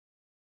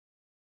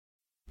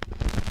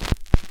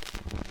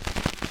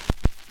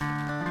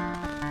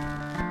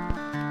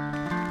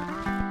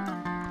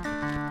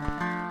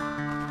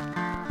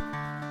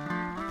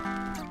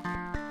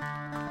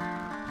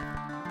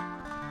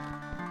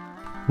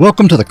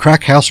Welcome to the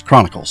Crack House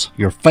Chronicles,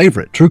 your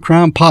favorite true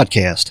crime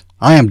podcast.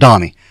 I am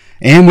Donnie,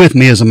 and with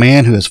me is a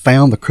man who has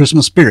found the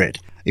Christmas spirit.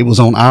 It was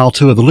on aisle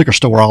 2 of the liquor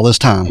store all this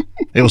time.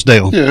 It was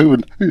Dale. Yeah, who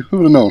would have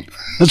known?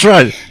 That's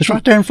right. It's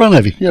right there in front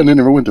of you. Yeah, and they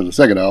never went to the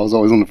second aisle. I was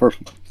always on the first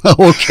one.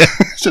 Oh, okay.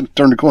 Should have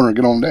turned the corner and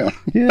get on down.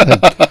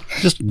 Yeah,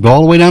 just go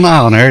all the way down the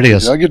aisle, and there it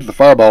is. Yeah, I get to the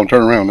fireball and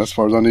turn around. That's as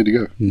far as I need to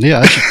go.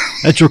 Yeah,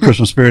 that's your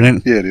Christmas spirit,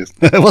 ain't it? Yeah, it is.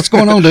 What's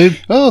going on, dude?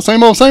 Oh,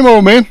 same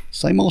old, man.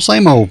 Same old,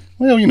 same old.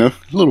 Well, you know,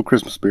 a little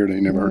Christmas spirit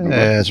ain't never hurt nobody.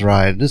 That's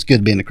right. It's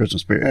good being the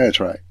Christmas spirit. That's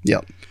right.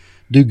 Yep.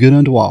 Do good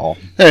unto all.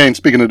 Hey, and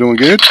speaking of doing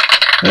good,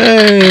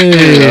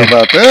 Hey, how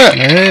about that?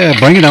 Yeah,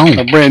 bring it on.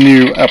 A brand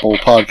new Apple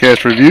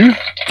podcast review.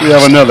 We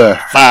have another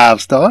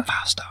 5-star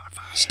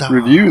Five-star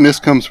review, and this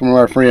comes from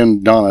our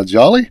friend Donna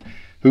Jolly,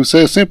 who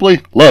says simply,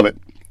 love it.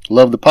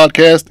 Love the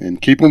podcast,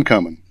 and keep them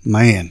coming.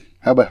 Man,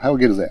 How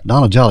good is that?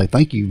 Donna Jolly,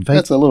 thank you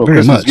That's a little very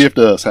Christmas much. gift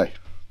to us, hey.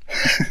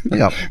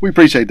 Yeah. We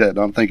appreciate that,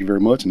 Donna. Thank you very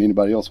much. And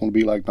anybody else want to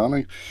be like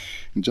Donna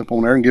and jump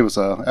on there and give us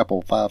a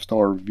Apple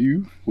 5-star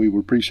review, we would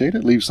appreciate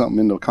it. Leave something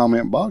in the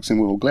comment box,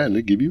 and we'll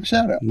gladly give you a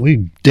shout out.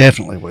 We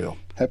definitely will.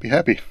 Happy.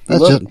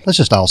 That's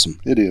just awesome.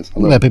 It is. I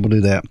I'm love glad it. people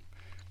do that.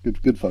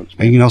 Good folks.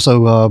 Man. And you can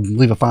also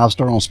leave a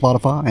 5-star on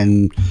Spotify,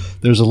 and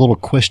there's a little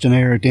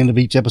questionnaire at the end of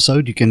each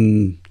episode. You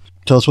can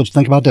tell us what you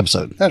think about the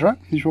episode. That's right.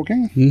 You sure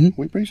can. Mhm.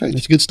 We appreciate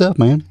It's it. good stuff,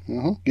 man.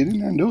 Get in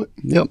there and do it.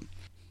 Yep.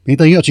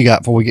 Anything else you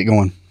got before we get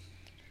going?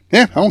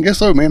 Yeah, I don't guess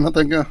so, man. I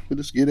think we'll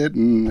just get it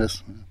and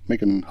just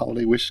making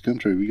holiday wishes come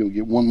true. We're going to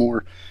get one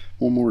more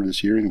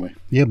this year anyway.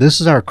 Yeah,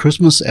 this is our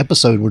Christmas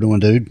episode we're doing,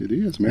 dude. It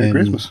is. Merry And,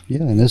 Christmas.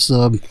 Yeah, and this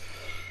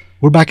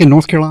we're back in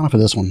North Carolina for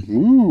this one.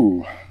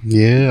 Ooh.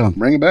 Yeah.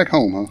 Bring it back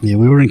home, huh? Yeah,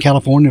 we were in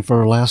California for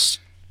the last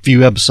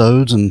few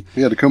episodes, and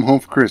We had to come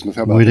home for Christmas.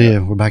 How about we that?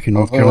 did. We're back in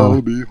North I'll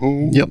Carolina. be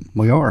home Yep,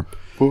 we are.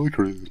 for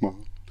Christmas.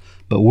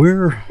 But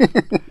we're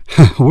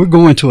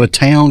going to a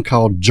town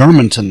called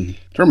Germantown,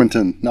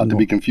 not to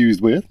be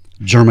confused with.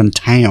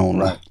 Germantown.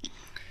 Right.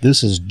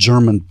 This is If you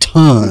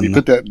Germantown.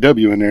 put that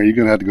W in there, you're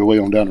going to have to go way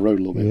on down the road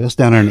a little bit. Yeah, it's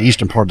down there in the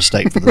eastern part of the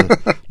state for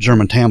the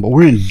Germantown, but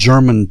we're in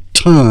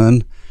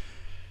Germantown.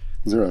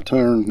 Is there a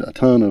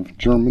ton of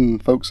German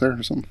folks there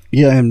or something?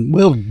 Yeah, and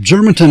well,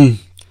 Germantown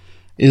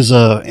is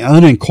an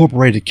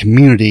unincorporated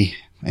community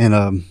and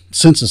a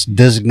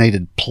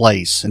census-designated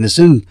place, and it's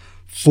in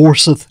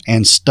Forsyth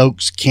and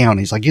Stokes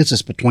counties. I guess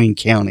it's between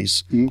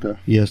counties. Okay.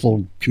 Yeah, it's a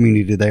little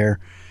community there.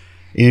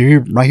 And you're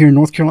right here in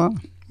North Carolina.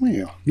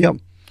 Well, Yep.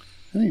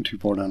 that ain't too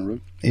far down the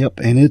road.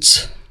 Yep, and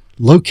it's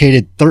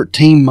located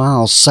 13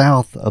 miles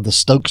south of the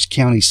Stokes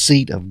County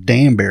seat of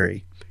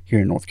Danbury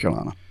here in North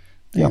Carolina.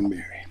 Yep.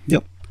 Danbury.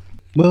 Yep.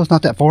 Well, it's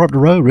not that far up the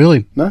road,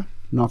 really. No?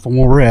 Not from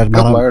where we're at. A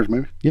couple hours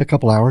maybe. Yeah, a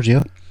couple hours,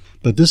 yeah.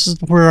 But this is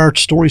where our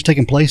story's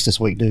taking place this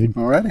week, dude.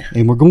 Alrighty.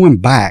 And we're going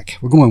back.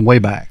 We're going way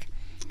back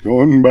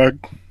Going back.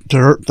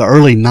 to the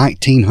early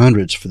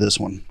 1900s for this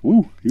one.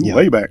 Ooh, you Yeah.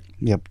 way back.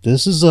 Yep.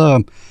 This is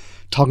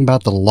talking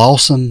about the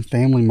Lawson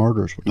family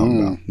murders we're talking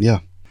about. Yeah.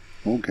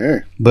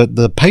 Okay. But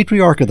the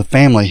patriarch of the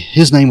family,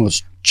 his name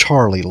was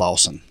Charlie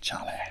Lawson.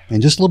 Charlie.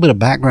 And just a little bit of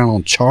background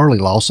on Charlie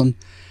Lawson.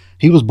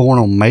 He was born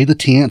on May the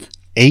 10th,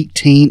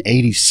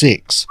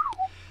 1886,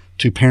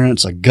 to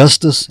parents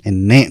Augustus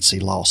and Nancy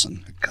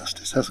Lawson.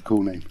 Augustus. That's a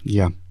cool name.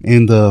 Yeah,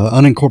 in the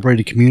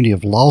unincorporated community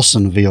of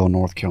Lawsonville,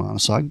 North Carolina.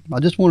 So I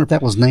just wonder if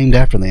that was named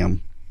after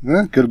them.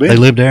 Yeah, could have They been.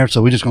 lived there,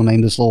 so we're just going to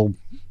name this little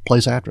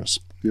place after us.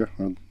 Yeah.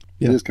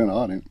 Yeah. It is kind of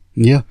odd, ain't it?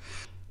 Yeah.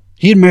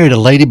 He had married a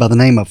lady by the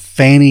name of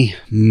Fanny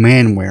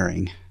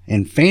Manwaring,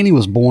 and Fanny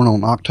was born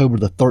on October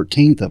the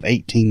 13th of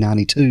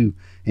 1892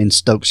 in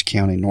Stokes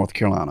County, North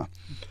Carolina.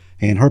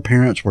 And her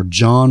parents were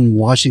John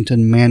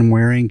Washington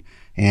Manwaring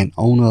and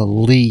Ona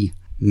Lee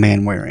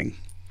Manwaring.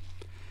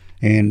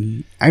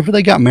 And after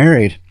they got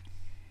married,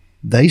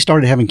 they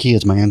started having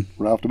kids, man.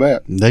 Right off the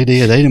bat. They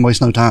did. They didn't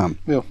waste no time.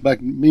 Well, back,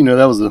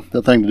 that was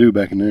the thing to do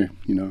back in there.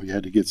 You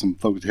had to get some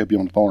folks to help you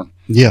on the farm.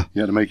 Yeah.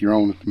 You had to make your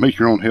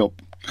own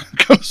help.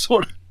 Kind of,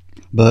 sort of.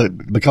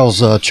 But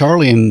because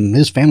Charlie and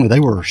his family, they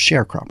were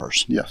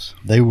sharecroppers. Yes.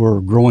 They were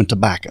growing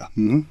tobacco.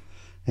 Mm-hmm.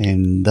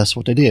 And that's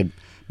what they did.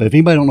 But if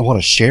anybody don't know what a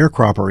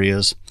sharecropper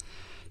is,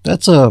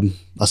 that's a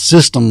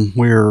system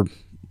where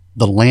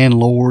the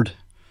landlord,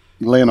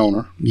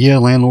 Landowner.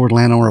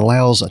 landowner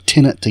allows a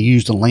tenant to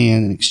use the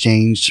land in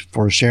exchange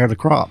for a share of the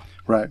crop.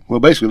 Right. Well,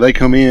 basically, they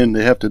come in.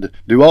 They have to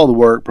do all the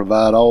work,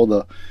 provide all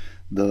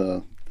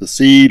the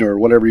seed or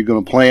whatever you're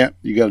going to plant.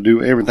 You got to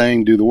do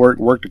everything, do the work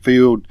the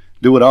field,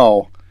 do it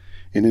all,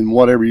 and then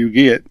whatever you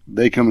get,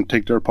 they come and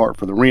take their part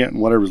for the rent,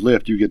 and whatever's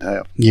left, you get to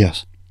have.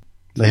 Yes.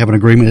 They have an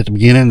agreement at the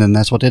beginning, and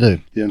that's what they do.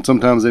 Yeah, and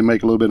sometimes they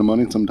make a little bit of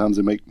money, and sometimes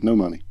they make no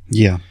money.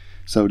 Yeah.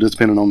 So just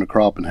depending on the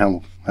crop and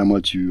how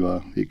much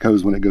it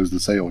goes when it goes to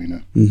sale,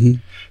 Mm-hmm.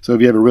 So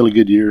if you have a really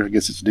good year, I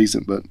guess it's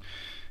decent, but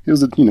it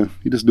was you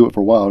just do it for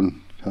a while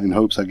and in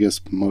hopes. I guess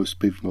most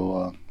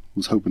people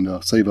was hoping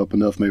to save up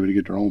enough maybe to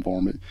get their own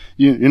farm. But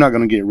you're not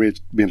going to get rich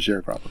being a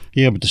sharecropper.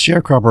 Yeah, but the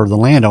sharecropper, the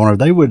landowner,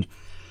 they would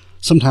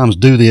sometimes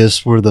do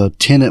this where the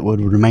tenant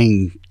would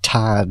remain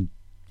tied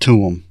to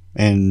them,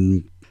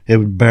 and it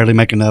would barely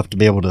make enough to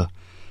be able to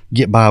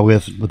get by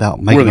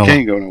without making Where they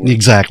can't go nowhere.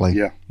 Exactly.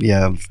 Yeah.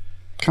 Yeah.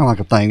 Kind of like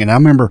a thing. And I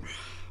remember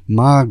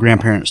my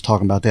grandparents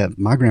talking about that.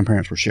 My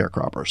grandparents were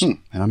sharecroppers, and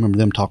I remember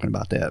them talking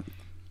about that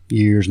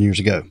years and years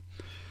ago.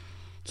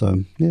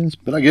 So, yeah.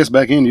 But I guess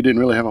back then you didn't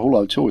really have a whole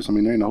lot of choice. I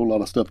mean, there ain't a whole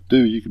lot of stuff to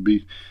do. You could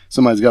be,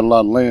 somebody's got a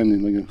lot of land,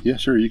 and they go, yeah,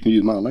 sure, you can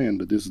use my land,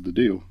 but this is the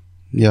deal.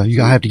 Yeah,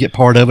 you have to get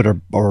part of it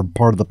or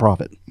part of the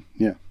profit.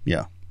 Yeah.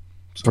 Yeah.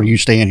 For you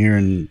staying here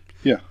and...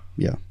 Yeah.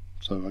 Yeah.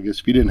 So I guess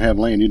if you didn't have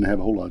land, you didn't have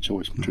a whole lot of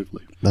choice,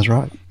 truthfully. That's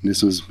right. And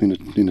this was in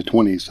the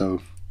 20s,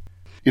 so...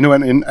 You know,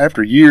 and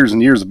after years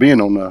and years of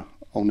being on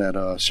that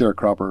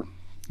sharecropper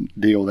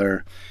deal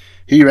there,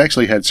 he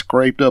actually had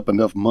scraped up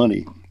enough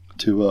money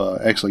to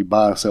actually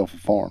buy himself a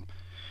farm.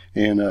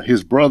 And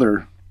his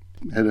brother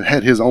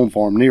had his own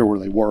farm near where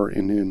they were,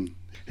 and then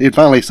he had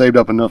finally saved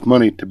up enough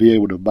money to be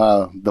able to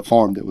buy the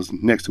farm that was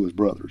next to his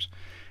brother's.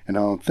 And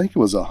I think it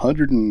was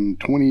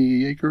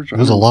 120 acres. It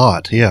was a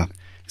lot, yeah.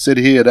 He said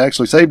he had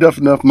actually saved up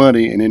enough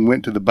money and then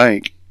went to the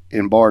bank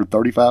and borrowed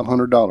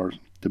 $3,500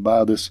 to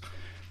buy this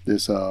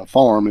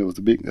farm. It was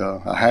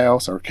a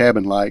house or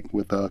cabin like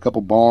with a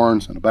couple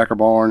barns and a backer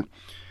barn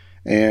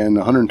and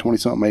 120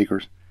 something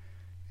acres.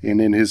 And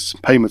then his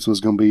payments was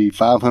going to be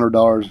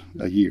 $500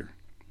 a year.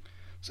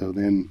 So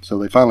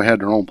they finally had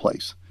their own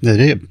place. They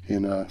did.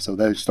 And so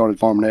they started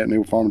farming that, and they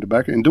were farming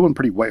tobacco and doing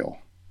pretty well.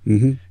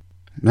 Mm-hmm.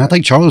 And I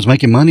think Charlie was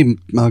making money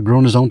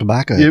growing his own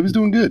tobacco. Yeah, he was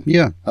doing good.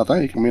 Yeah. I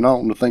think. I mean, I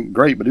don't think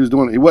great, but he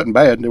wasn't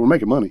bad. They were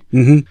making money.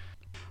 Mm-hmm.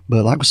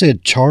 But like I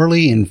said,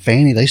 Charlie and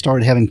Fanny, they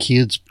started having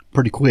kids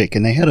pretty quick.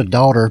 And they had a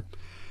daughter.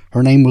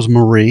 Her name was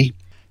Marie.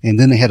 And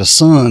then they had a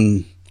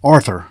son,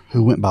 Arthur,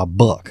 who went by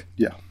Buck.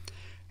 Yeah.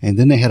 And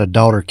then they had a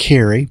daughter,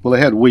 Carrie. Well, they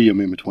had William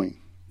in between.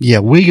 Yeah,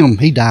 William,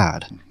 he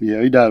died.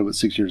 Yeah, he died at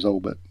 6 years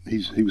old, but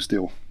he was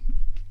still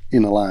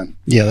in the line.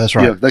 Yeah, that's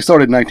right. Yeah, they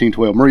started in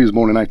 1912. Marie was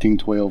born in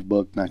 1912,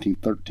 Buck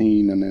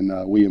 1913, and then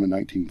William in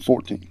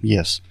 1914.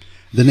 Yes.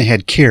 Then they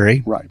had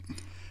Carrie. Right.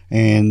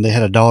 And they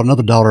had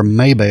another daughter,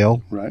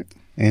 Maybelle. Right.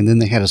 And then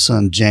they had a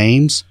son,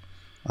 James,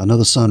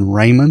 another son,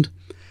 Raymond.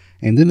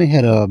 And then they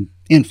had an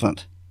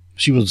infant.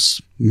 She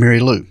was Mary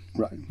Lou.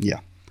 Right. Yeah.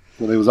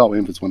 Well, they was all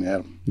infants when they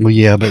had them. Well,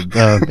 yeah, but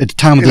at the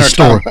time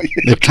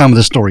of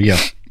this story, yeah.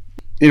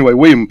 Anyway,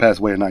 William passed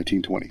away in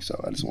 1920, so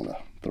I just want to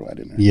throw that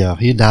in there. Yeah,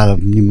 he died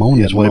of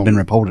pneumonia is what had been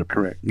reported.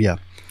 Correct. Yeah.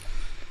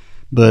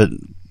 But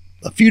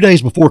a few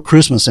days before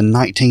Christmas in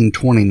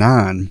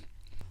 1929,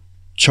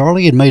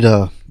 Charlie had made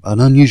an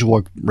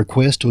unusual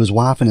request to his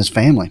wife and his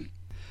family.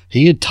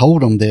 He had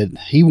told them that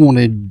he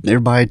wanted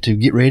everybody to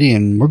get ready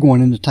and we're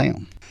going into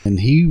town.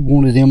 And he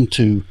wanted them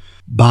to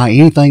buy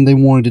anything they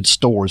wanted at the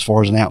store as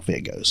far as an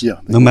outfit goes. Yeah.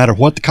 No matter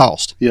what the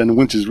cost. Yeah, and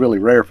which is really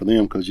rare for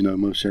them because,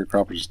 most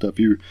sharecroppers and stuff,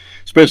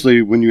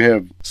 especially when you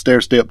have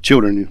stair-step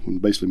children,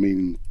 basically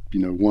meaning,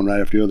 one right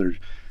after the other,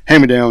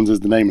 hand-me-downs is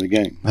the name of the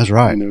game. That's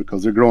right.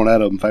 Because they're growing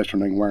out of them faster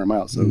than they can wear them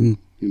out. So,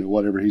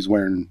 whatever he's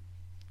wearing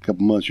a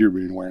couple months, you're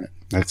being wearing it.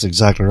 That's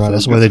exactly right. So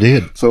that's the way they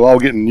did. So all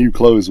getting new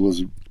clothes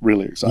was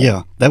really exciting.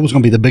 Yeah, that was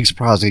going to be the big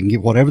surprise. They can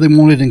get whatever they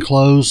wanted in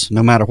clothes,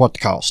 no matter what the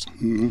cost.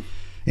 Mm-hmm.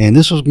 And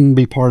this was going to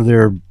be part of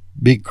their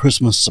big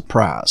Christmas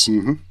surprise.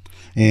 Mm-hmm.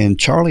 And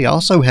Charlie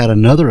also had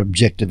another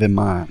objective in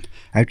mind.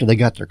 After they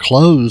got their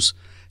clothes,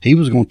 he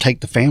was going to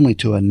take the family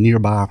to a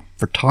nearby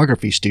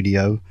photography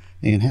studio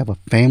and have a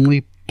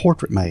family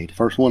portrait made.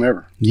 First one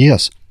ever.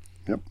 Yes.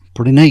 Yep.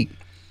 Pretty neat.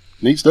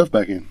 Neat stuff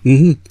back in.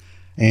 Mm-hmm.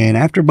 And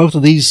after both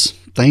of these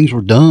things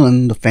were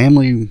done, the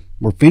family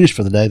were finished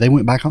for the day. They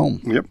went back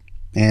home. Yep.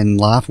 And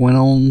life went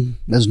on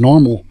as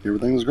normal.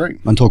 Everything was great.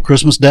 Until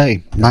Christmas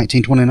Day,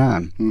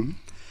 1929. Mm-hmm.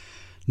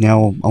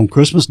 Now, on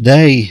Christmas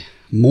Day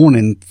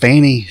morning,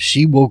 Fanny,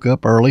 she woke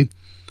up early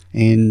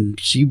and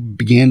she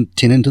began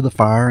tending to the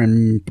fire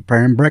and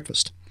preparing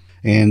breakfast.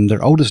 And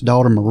their oldest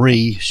daughter,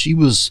 Marie, she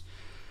was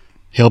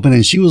helping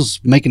and she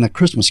was making a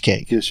Christmas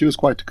cake. Yeah, she was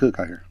quite the cook,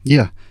 I hear.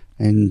 Yeah.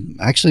 And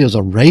actually, it was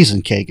a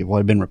raisin cake, is what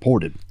had been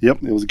reported.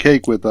 Yep, it was a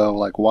cake with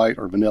like white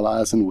or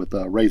vanilla icing with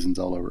raisins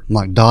all over it.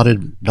 Like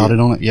dotted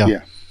on it? Yeah.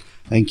 Yeah.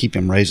 They can keep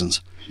them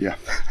raisins. Yeah.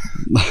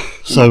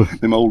 So.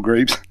 Them old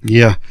grapes.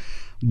 Yeah.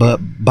 But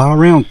by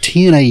around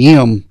 10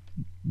 a.m.,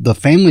 the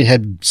family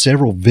had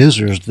several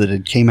visitors that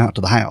had came out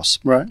to the house.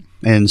 Right.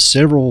 And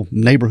several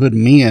neighborhood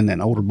men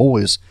and older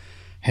boys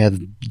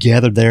had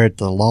gathered there at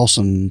the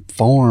Lawson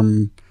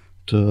farm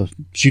to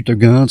shoot their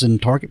guns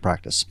and target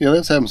practice. Yeah, they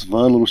was having some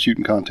fun little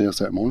shooting contests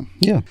that morning.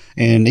 Yeah.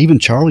 And even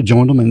Charlie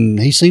joined them, and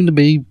he seemed to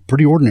be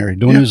pretty ordinary,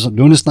 doing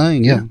his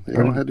thing. Yeah. They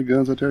all had the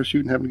guns out there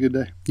shooting, having a good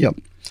day. Yep.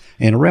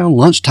 And around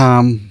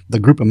lunchtime, the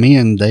group of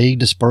men, they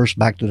dispersed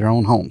back to their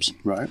own homes.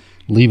 Right.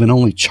 Leaving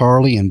only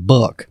Charlie and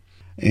Buck.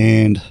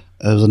 And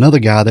there was another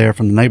guy there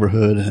from the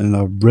neighborhood and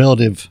a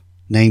relative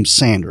named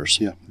Sanders.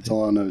 Yeah, that's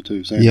all I know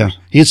too, Sanders. Yeah,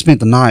 he had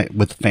spent the night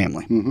with the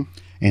family. Mm-hmm.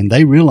 And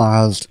they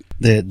realized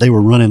that they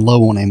were running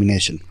low on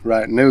ammunition.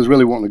 Right, and they was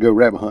really wanting to go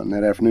rabbit hunting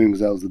that afternoon because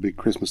that was the big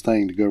Christmas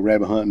thing, to go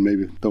rabbit hunting,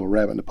 maybe throw a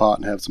rabbit in the pot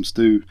and have some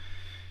stew,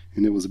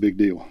 and it was a big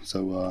deal.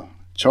 So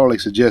Charlie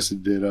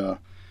suggested that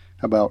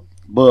how about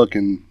Buck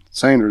and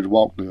Sanders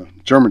walked to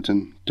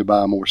Germantown to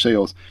buy more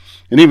shells.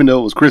 And even though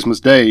it was Christmas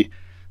Day,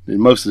 and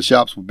most of the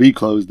shops would be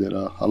closed, that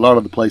a lot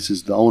of the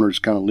places, the owners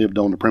kind of lived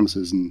on the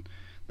premises, and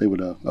they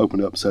would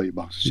open up and sell you a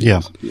box of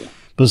shells. Yeah.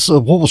 But so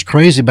what was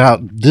crazy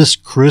about this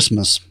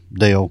Christmas,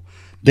 Dale,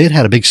 they'd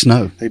had a big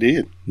snow. They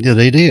did. Yeah,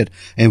 they did,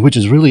 and which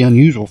is really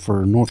unusual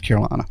for North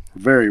Carolina.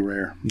 Very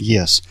rare.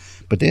 Yes,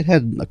 but they'd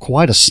had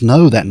quite a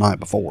snow that night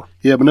before.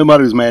 Yeah, but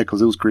nobody was mad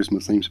because it was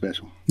Christmas. Seemed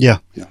special. Yeah.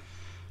 Yeah.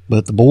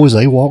 But the boys,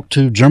 they walked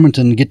to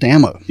Germantown to get the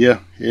ammo. Yeah,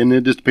 and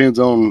it just depends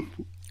on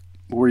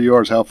where you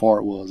are, is how far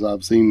it was.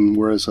 I've seen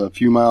where it's a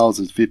few miles,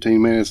 it's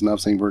 15 minutes, and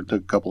I've seen where it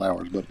took a couple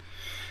hours. But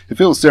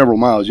if it was several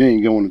miles, you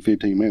ain't going in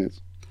 15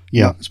 minutes.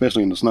 Yeah.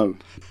 Especially in the snow.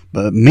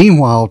 But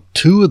meanwhile,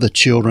 two of the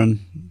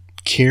children,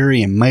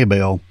 Carrie and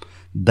Maybelle,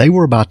 they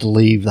were about to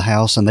leave the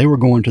house, and they were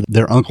going to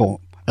their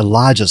uncle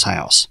Elijah's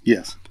house.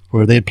 Yes.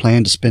 Where they had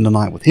planned to spend the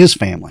night with his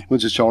family.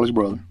 Which is Charlie's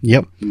brother.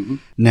 Yep. Mm-hmm.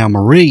 Now,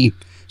 Marie,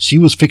 she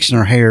was fixing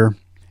her hair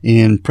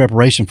in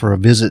preparation for a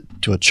visit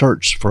to a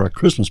church for a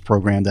Christmas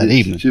program that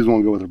evening. She was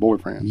going to go with her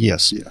boyfriend.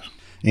 Yes. Yes.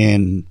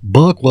 And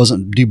Buck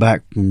wasn't due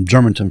back from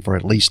Germantown for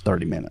at least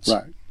 30 minutes.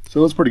 Right.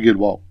 So it was a pretty good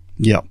walk.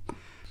 Yep.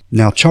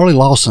 Now, Charlie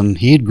Lawson,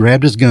 he had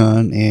grabbed his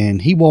gun,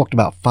 and he walked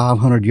about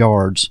 500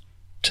 yards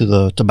to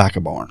the tobacco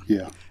barn.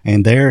 Yeah.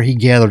 And there he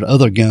gathered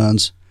other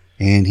guns,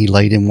 and he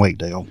laid in wait,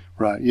 Dale.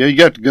 Right. Yeah, he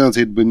got the guns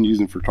he'd been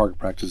using for target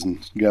practice and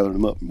gathered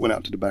them up and went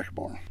out to the tobacco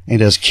barn.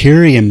 And as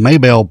Carrie and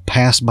Maybelle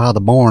passed by the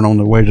barn on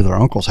their way to their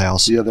uncle's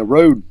house. Yeah, the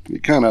road,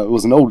 it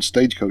was an old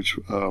stagecoach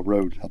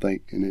road, I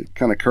think, and it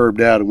kind of curved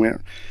out and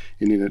went,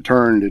 and then it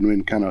turned and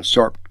went kind of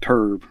sharp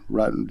curve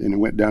right, and it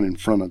went down in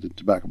front of the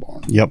tobacco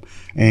barn. Yep.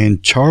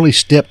 And Charlie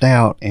stepped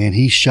out, and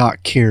he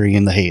shot Carrie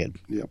in the head.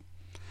 Yep.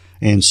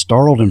 And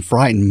startled and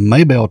frightened,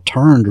 Maybelle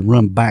turned to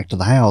run back to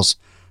the house,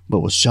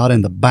 but was shot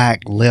in the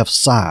back left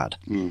side.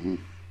 Mm-hmm.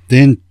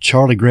 Then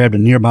Charlie grabbed a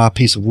nearby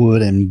piece of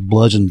wood and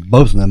bludgeoned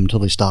both of them until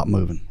they stopped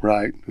moving.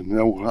 Right.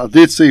 I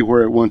did see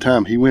where at one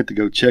time he went to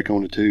go check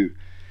on the two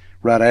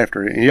right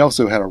after. And he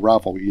also had a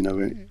rifle, I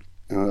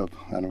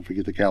don't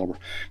forget the caliber.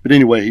 But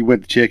anyway, he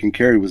went to check, and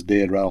Carrie was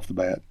dead right off the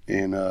bat.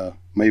 And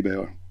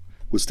Maybelle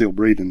was still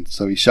breathing.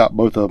 So he shot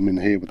both of them in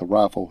the head with a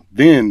rifle,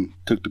 then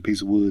took the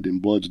piece of wood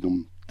and bludgeoned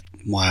them.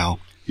 Wow.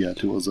 Yeah,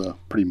 it was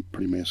pretty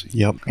messy.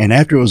 Yep. And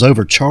after it was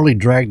over, Charlie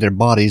dragged their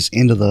bodies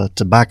into the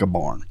tobacco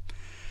barn.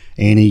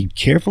 And he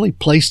carefully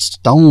placed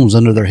stones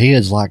under their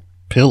heads like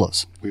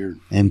pillows. Weird.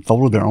 And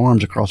folded their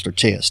arms across their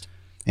chest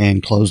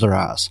and closed their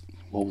eyes.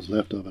 What was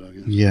left of it, I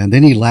guess. Yeah, and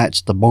then he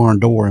latched the barn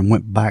door and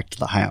went back to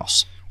the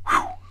house.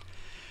 Whew.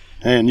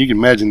 And you can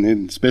imagine,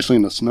 especially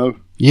in the snow.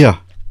 Yeah.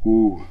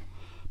 Ooh.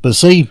 But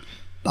see,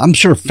 I'm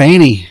sure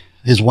Fanny,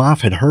 his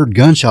wife, had heard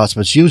gunshots,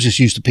 but she was just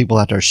used to people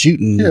out there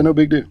shooting. Yeah, no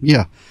big deal.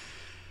 Yeah.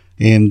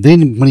 And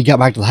then when he got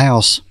back to the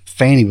house,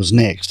 Fanny was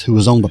next, who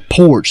was on the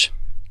porch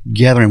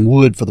gathering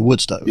wood for the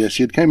wood stove. Yeah,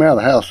 she had came out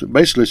of the house.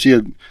 Basically, she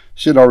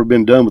had already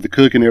been done with the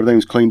cooking. Everything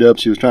was cleaned up.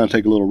 She was trying to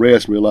take a little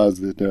rest,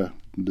 realized that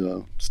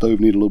the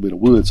stove needed a little bit of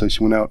wood, so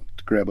she went out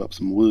to grab up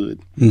some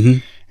wood. Mm-hmm.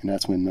 And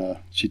that's when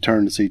she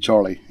turned to see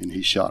Charlie, and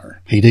he shot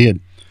her. He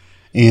did.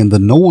 And the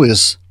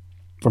noise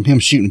from him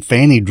shooting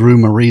Fanny drew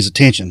Marie's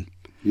attention.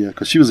 Yeah,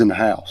 because she was in the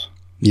house.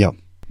 Yep.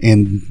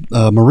 And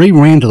Marie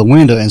ran to the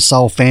window and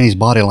saw Fanny's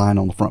body lying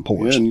on the front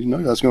porch. Yeah,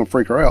 and that's going to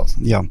freak her out.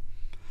 Yeah.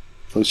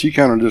 So she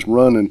kind of just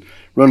run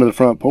to the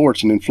front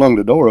porch and then flung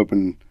the door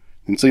open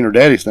and seen her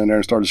daddy stand there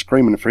and started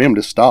screaming for him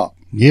to stop.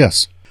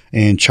 Yes.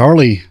 And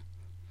Charlie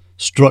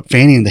struck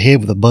Fanny in the head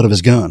with the butt of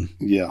his gun.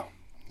 Yeah.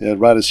 Yeah,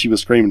 right as she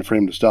was screaming for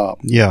him to stop.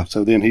 Yeah.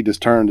 So then he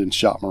just turned and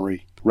shot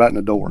Marie right in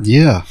the door.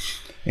 Yeah.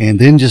 And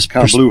then just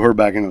kind of blew her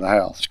back into the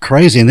house. It's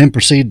crazy. And then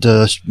proceeded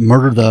to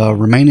murder the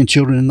remaining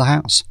children in the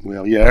house.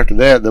 Well, yeah, after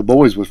that, the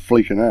boys was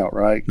freaking out,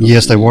 right?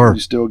 Yes, they were. You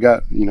still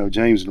got,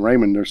 James and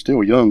Raymond, they're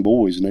still young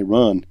boys, and they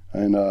run.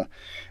 And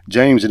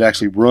James had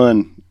actually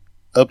run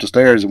up the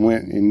stairs and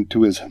went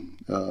into his,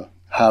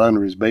 hide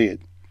under his bed.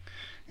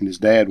 And his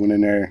dad went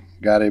in there,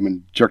 got him,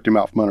 and jerked him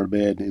out from under the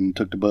bed and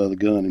took the butt of the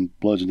gun and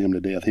bludgeoned him to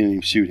death. He didn't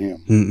even shoot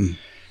him. Mm-mm.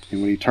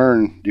 And when he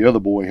turned, the other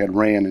boy had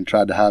ran and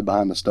tried to hide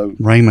behind the stove.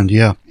 Raymond,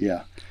 yeah.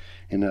 Yeah.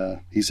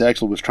 And he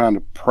actually was trying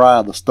to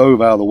pry the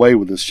stove out of the way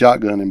with his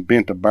shotgun and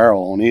bent the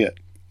barrel on it.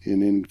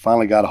 And then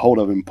finally got a hold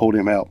of him, pulled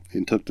him out,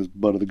 and took the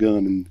butt of the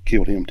gun and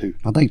killed him too.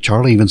 I think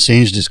Charlie even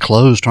singed his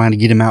clothes trying to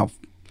get him out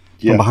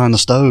from behind the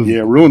stove.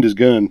 Yeah, ruined his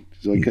gun.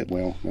 So he could,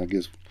 well, I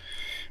guess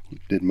it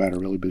didn't matter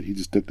really, but he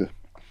just took the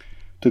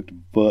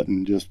butt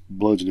and just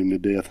bludgeoned him to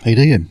death. He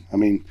did. I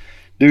mean,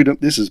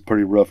 dude, this is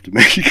pretty rough to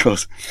me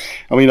because,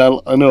 I mean,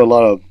 I know a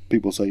lot of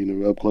people say,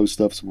 up close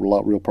stuff's a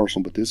lot real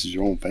personal, but this is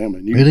your own family.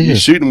 And you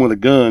shooting with a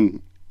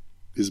gun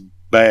is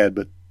bad,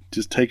 but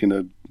just taking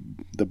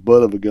the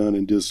butt of a gun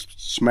and just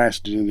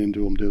smashed it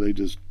into them till they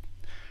just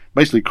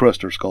basically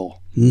crushed their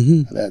skull.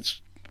 Mm-hmm.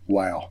 That's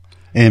wow.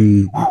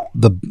 And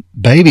the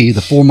baby,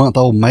 the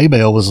 4-month-old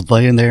Maybelle, was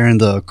laying there in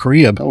the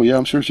crib. Oh, yeah,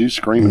 I'm sure she's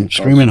screaming.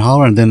 Screaming and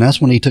hollering. And then that's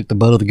when he took the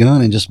butt of the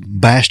gun and just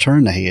bashed her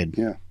in the head.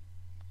 Yeah,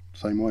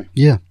 same way.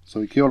 Yeah. So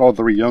he killed all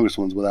 3 youngest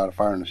ones without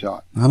firing a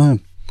shot. I know.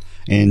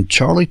 And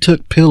Charlie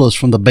took pillows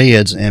from the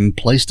beds and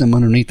placed them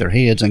underneath their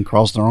heads and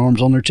crossed their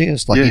arms on their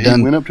chest. Like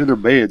he went up to their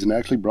beds and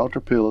actually brought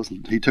their pillows.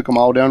 He took them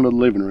all down to the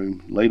living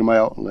room, laid them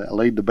out,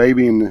 laid the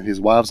baby in his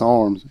wife's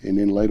arms, and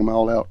then laid them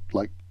all out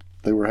like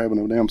they were having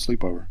a damn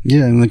sleepover.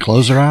 Yeah, and then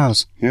closed their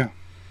eyes. Yeah.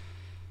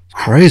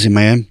 Crazy,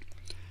 man.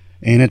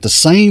 And at the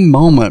same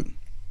moment,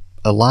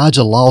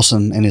 Elijah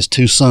Lawson and his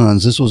two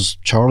sons, this was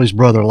Charlie's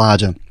brother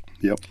Elijah,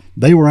 yep,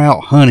 they were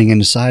out hunting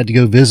and decided to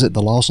go visit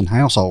the Lawson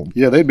household.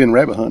 Yeah, they'd been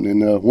rabbit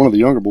hunting, and one of the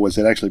younger boys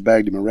had actually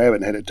bagged him a rabbit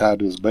and had it tied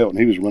to his belt, and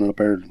he was running up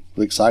there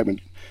with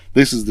excitement.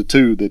 This is the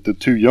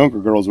two younger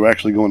girls were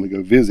actually going to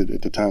go visit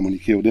at the time when he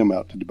killed them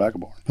out to the tobacco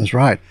barn. That's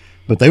right.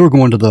 But they were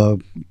going to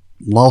the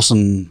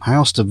Lawson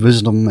house to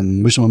visit them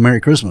and wish them a Merry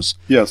Christmas.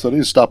 Yeah, so they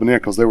was stopping there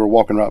because they were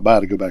walking right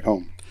by to go back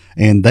home.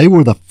 And they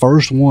were the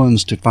first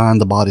ones to find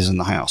the bodies in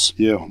the house.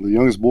 Yeah, the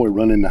youngest boy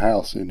run in the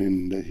house, and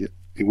then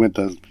he went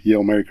to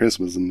yell Merry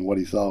Christmas, and what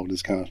he saw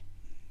just kind of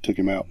took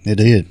him out. It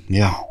did,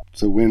 yeah.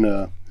 So when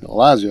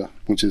Elijah,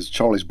 which is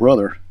Charlie's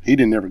brother, he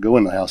didn't ever go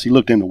in the house. He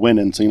looked in the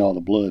window and seen all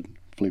the blood,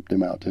 flipped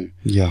him out too.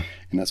 Yeah.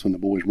 And that's when the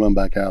boys run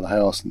back out of the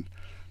house, and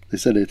they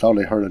said they thought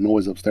they heard a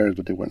noise upstairs,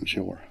 but they weren't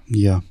sure.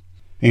 Yeah.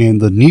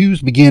 And the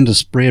news began to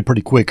spread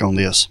pretty quick on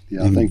this.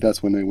 Yeah, I think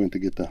that's when they went to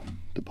get the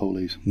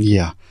police.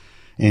 Yeah.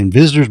 And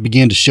visitors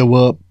began to show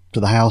up to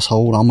the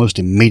household almost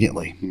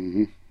immediately.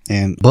 Mm-hmm.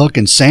 And Buck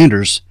and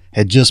Sanders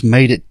had just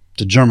made it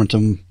to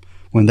Germantown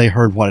when they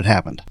heard what had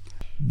happened.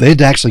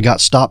 They'd actually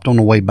got stopped on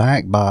the way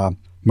back by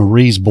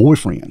Marie's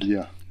boyfriend.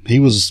 Yeah.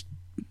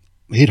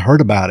 He'd heard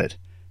about it,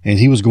 and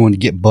he was going to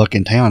get Buck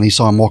in town. He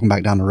saw him walking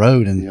back down the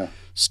road and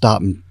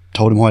stopped and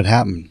told him what had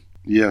happened.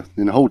 Yeah,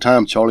 and the whole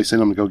time Charlie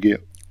sent him to go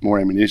get more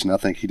ammunition. I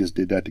think he just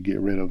did that to get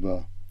rid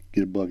of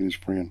get Buck and his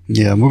friend.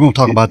 Yeah, and we're going to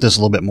talk about this a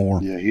little bit more.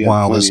 Yeah, he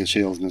had plenty of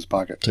shells in his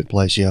pocket. Took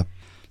place, yeah.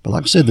 But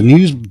like I said, the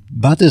news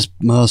about this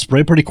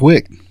spread pretty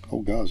quick.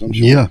 Oh, gosh, I'm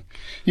sure. Yeah.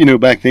 You know,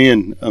 back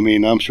then, I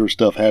mean, I'm sure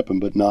stuff happened,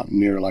 but not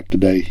near like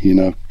today. You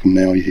know, from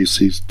now you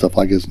see stuff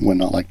like this. Well,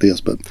 not like this,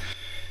 but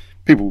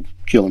people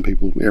killing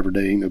people every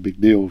day, no big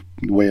deal.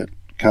 The way it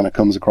kind of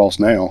comes across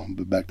now,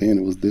 but back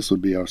then this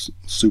would be our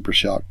super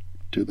shock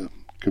to the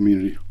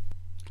community.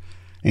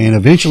 And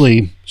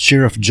eventually,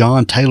 Sheriff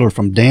John Taylor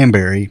from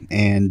Danbury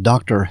and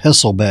Dr.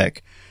 Hesselbeck,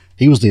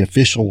 he was the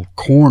official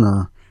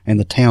coroner, and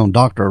the town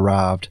doctor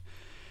arrived,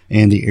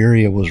 and the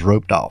area was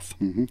roped off.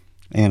 Mm-hmm.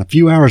 And a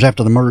few hours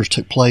after the murders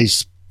took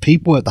place,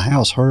 people at the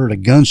house heard a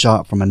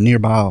gunshot from a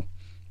nearby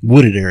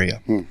wooded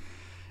area.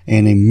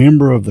 And a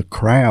member of the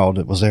crowd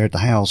that was there at the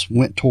house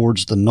went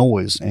towards the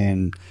noise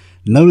and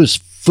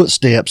noticed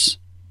footsteps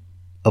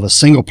of a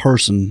single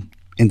person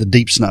in the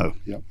deep snow.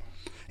 Yep.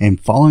 And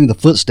following the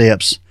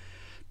footsteps,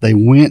 they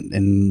went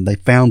and they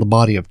found the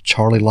body of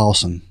Charlie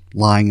Lawson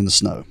lying in the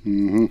snow.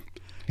 Mm-hmm.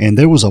 And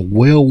there was a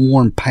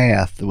well-worn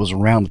path that was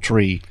around the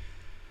tree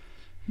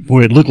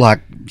where it looked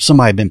like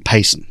somebody had been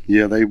pacing.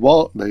 Yeah, they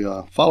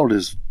followed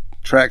his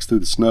tracks through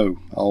the snow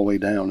all the way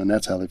down, and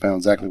that's how they found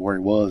exactly where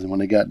he was. And when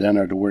they got down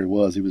there to where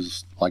he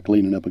was like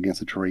leaning up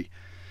against a tree.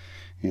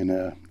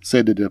 And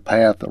said that the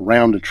path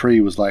around the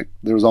tree was like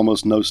there was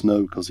almost no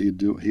snow because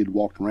he'd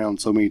walked around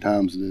so many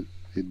times that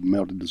it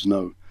melted the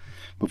snow.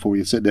 Before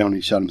he'd sit down,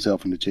 he shot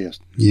himself in the chest.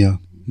 Yeah,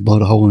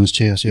 blowed a hole in his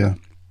chest, yeah.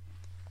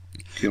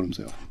 Killed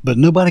himself. But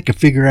nobody could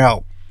figure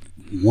out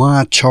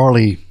why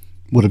Charlie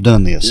would have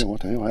done this. Yeah,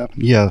 what the hell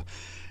happened? Yeah,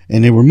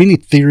 and there were many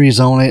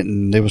theories on it,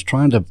 and they was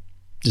trying to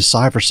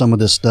decipher some of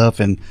this stuff.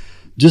 And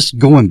just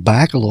going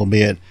back a little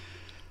bit,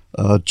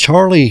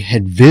 Charlie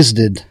had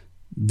visited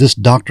this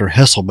Dr.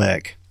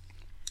 Hesselbeck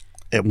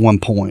at one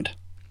point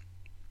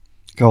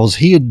because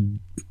he had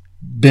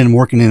been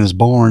working in his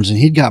barns, and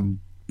he'd got,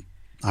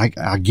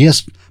 I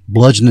guess,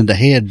 bludgeoned in the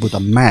head with a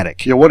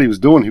mattock. Yeah, what he was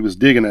doing, he was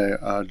digging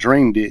a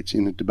drain ditch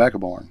in the tobacco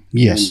barn.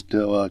 Yes.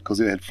 Because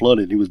it had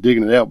flooded. He was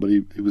digging it out, but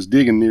he was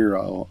digging near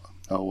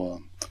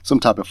some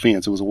type of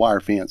fence. It was a wire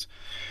fence.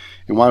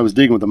 And while he was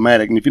digging with a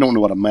mattock, and if you don't know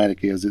what a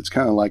mattock is, it's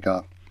kind of like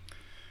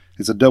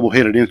it's a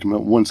double-headed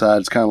instrument. One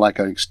side is kind of like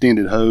an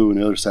extended hoe, and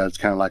the other side is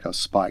kind of like a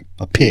spike.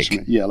 A pick.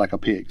 Instrument. Yeah, like a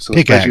pick. So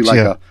Pickaxe, it's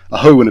basically like a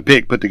hoe and a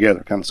pick put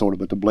together, kind of sort of,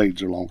 but the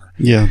blades are longer.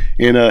 Yeah.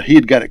 And he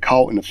had got it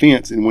caught in the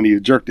fence, and when he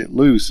jerked it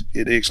loose,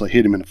 it actually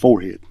hit him in the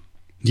forehead.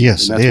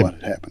 Yes, and that's what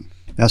had happened.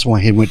 That's why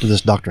he went to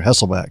this Dr.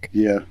 Hesselbeck.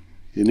 Yeah.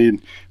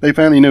 And they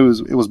found, it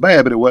was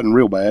bad, but it wasn't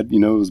real bad. It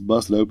was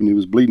busted open. He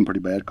was bleeding pretty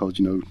bad because,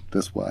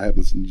 that's what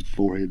happens in your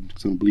forehead.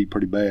 It's going to bleed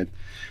pretty bad.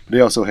 But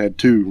he also had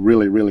 2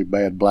 really, really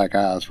bad black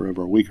eyes for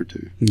over a week or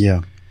 2. Yeah.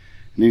 And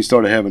then he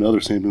started having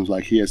other symptoms,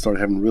 like he had started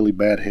having really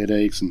bad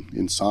headaches and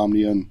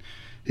insomnia, and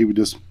he would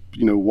just,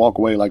 walk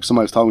away. Like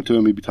somebody's talking to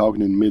him, he'd be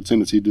talking in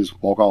mid-sentence, he'd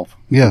just walk off.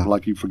 Yeah.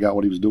 Like he forgot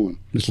what he was doing.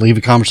 Just leave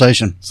the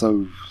conversation.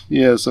 So,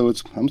 yeah,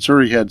 I'm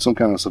sure he had some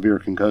kind of severe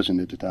concussion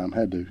at the time,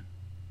 had to.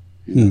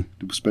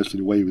 Especially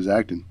the way he was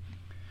acting.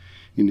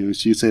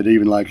 She said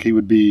even like he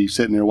would be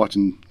sitting there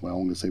watching, well,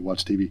 I'm going to say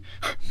watch TV.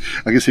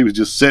 I guess he was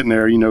just sitting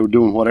there,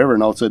 doing whatever,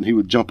 and all of a sudden he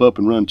would jump up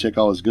and run, check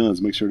all his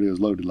guns, make sure they was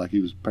loaded, like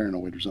he was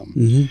paranoid or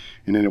something. Mm-hmm.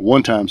 And then at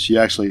one time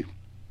Charlie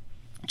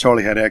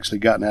had actually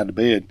gotten out of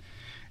bed,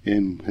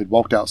 and had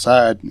walked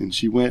outside, and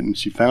she went and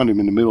she found him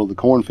in the middle of the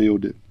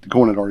cornfield. The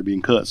corn had already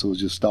been cut, so it was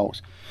just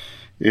stalks.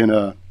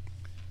 And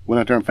went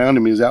out there and found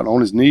him. He was out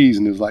on his knees,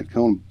 and he was like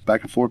going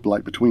back and forth,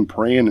 like between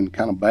praying and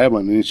kind of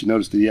babbling. And then she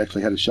noticed that he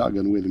actually had a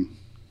shotgun with him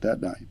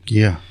that night.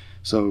 Yeah.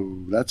 So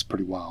that's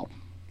pretty wild.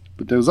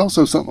 But there was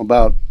also something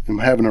about him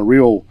having a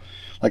real,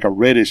 like a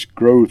reddish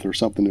growth or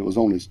something that was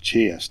on his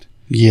chest.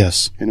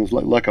 Yes. And it was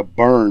like a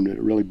burn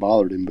that really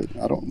bothered him, but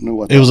I don't know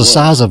what it was. It was the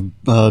size of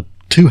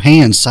 2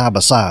 hands side by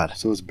side.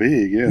 So it's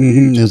big, yeah.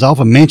 Mm-hmm. It was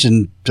often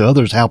mentioned to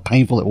others how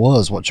painful it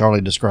was, what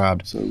Charlie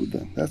described. So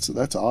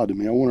that's odd to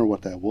me. I wonder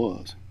what that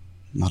was.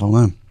 I don't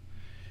know.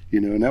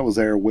 And that was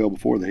there well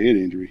before the head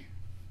injury.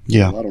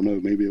 Yeah. So I don't know.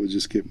 Maybe it was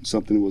just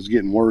something that was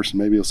getting worse, and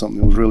maybe it was something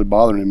that was really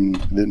bothering him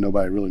that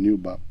nobody really knew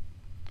about.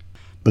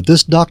 But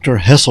this Dr.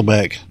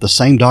 Hesselbeck, the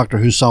same doctor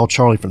who saw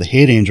Charlie for the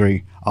head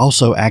injury,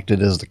 also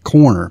acted as the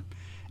coroner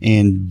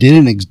and did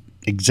an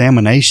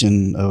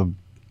examination of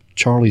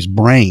Charlie's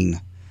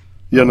brain.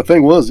 Yeah, and the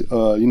thing was,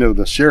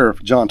 the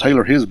sheriff, John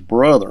Taylor, his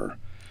brother,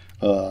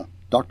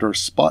 Dr.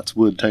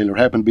 Spotswood Taylor,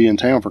 happened to be in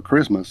town for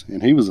Christmas,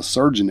 and he was a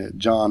surgeon at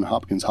Johns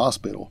Hopkins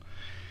Hospital.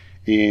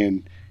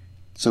 And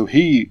so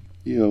he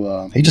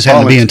just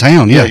happened to be in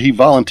town, yeah. He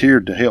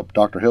volunteered to help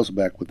Dr.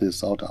 Hesselbeck with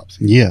this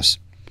autopsy. Yes.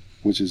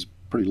 Which is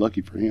pretty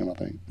lucky for him, I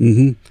think.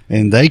 Mm-hmm.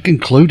 And they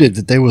concluded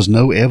that there was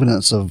no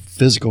evidence of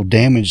physical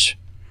damage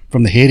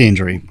from the head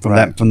injury,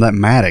 from that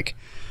mattock.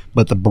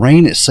 But the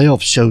brain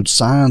itself showed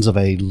signs of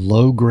a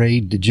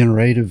low-grade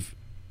degenerative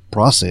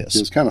process.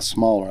 It was kind of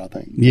smaller, I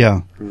think.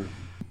 Yeah. Sure.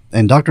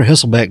 And Dr.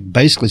 Hesselbeck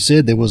basically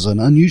said there was an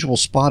unusual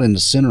spot in the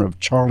center of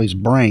Charlie's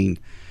brain,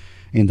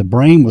 and the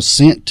brain was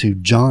sent to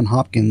Johns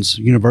Hopkins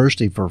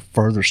University for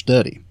further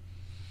study.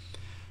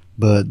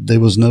 But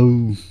there was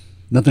nothing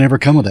ever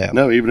come of that.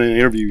 No, even in an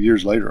interview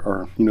years later,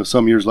 or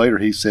some years later,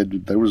 he said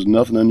that there was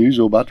nothing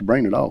unusual about the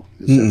brain at all,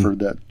 except for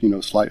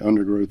that slight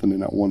undergrowth and in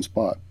that one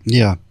spot.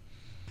 Yeah.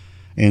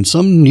 And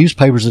some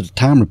newspapers at the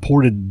time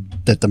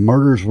reported that the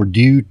murders were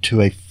due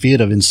to a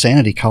fit of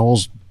insanity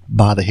caused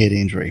by the head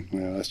injury.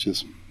 Yeah, that's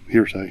just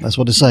hearsay. That's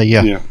what they say,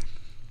 yeah. Yeah.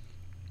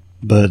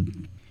 But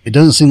it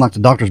doesn't seem like the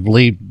doctors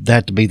believed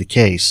that to be the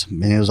case.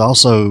 And it was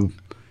also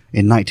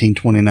in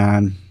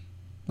 1929,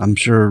 I'm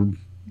sure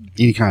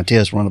any kind of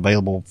tests weren't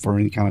available for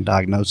any kind of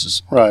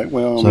diagnosis. Right.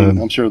 Well,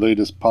 I'm sure they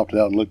just popped it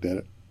out and looked at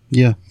it.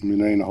 Yeah.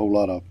 There ain't a whole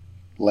lot of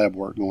lab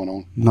work going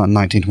on. Not in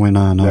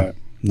 1929, no. Right.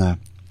 No.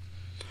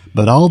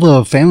 But all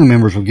the family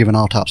members were given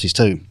autopsies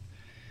too.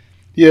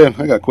 Yeah,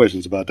 I got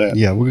questions about that.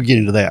 Yeah, we're going to get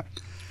into that.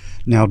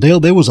 Now, Dale,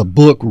 there was a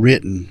book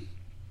written.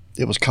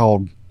 It was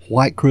called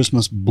White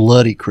Christmas,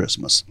 Bloody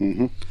Christmas.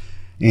 Mm-hmm.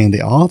 And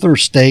the author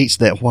states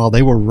that while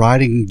they were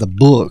writing the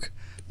book,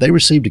 they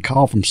received a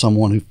call from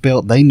someone who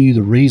felt they knew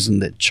the reason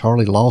that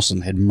Charlie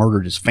Lawson had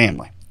murdered his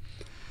family.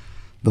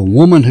 The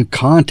woman who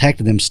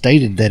contacted them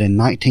stated that in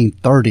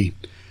 1930,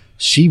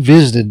 she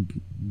visited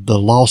the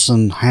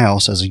Lawson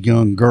house as a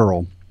young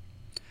girl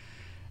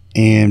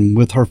and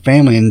with her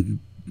family and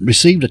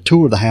received a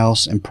tour of the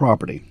house and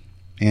property.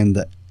 And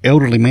the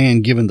elderly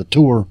man given the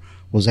tour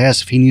was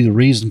asked if he knew the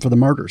reason for the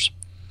murders.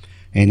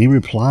 And he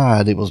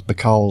replied it was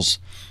because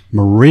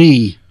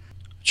Marie,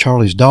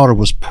 Charlie's daughter,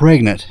 was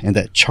pregnant and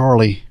that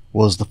Charlie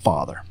was the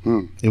father.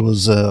 It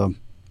was an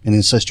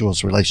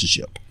incestuous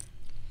relationship.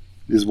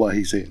 Is what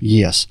he said.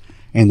 Yes.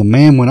 And the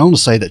man went on to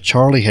say that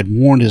Charlie had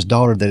warned his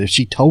daughter that if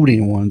she told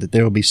anyone that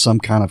there would be some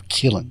kind of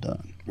killing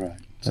done. Right.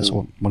 That's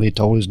what he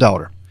told his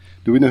daughter.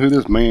 Do we know who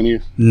this man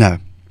is? No.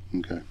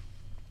 Okay.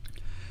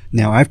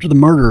 Now, after the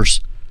murders,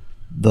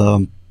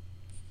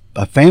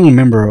 a family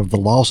member of the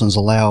Lawsons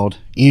allowed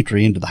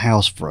entry into the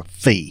house for a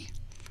fee.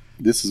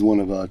 This is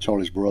one of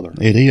Charlie's brother.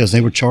 It is.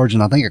 They were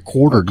charging, I think, a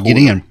quarter to get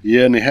in.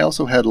 Yeah, and they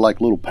also had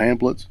like little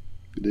pamphlets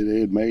that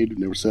they had made,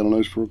 and they were selling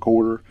those for a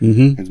quarter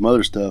Mm-hmm. and some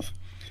other stuff.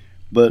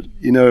 But,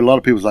 a lot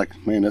of people was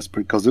like, man, that's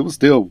pretty, because it was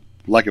still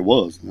like it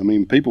was. I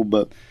mean,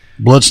 but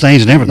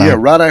Bloodstains and everything. yeah,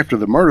 right after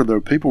the murder, though,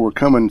 people were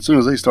coming, as soon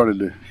as they started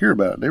to hear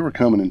about it, they were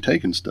coming and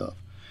taking stuff.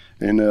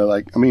 And,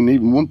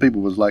 even one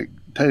people was like,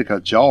 take a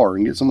jar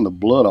and get some of the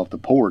blood off the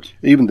porch.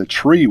 Even the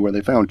tree where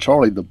they found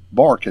Charlie, the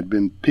bark had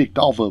been picked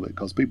off of it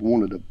because people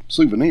wanted a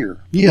souvenir.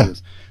 Yeah.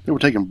 They were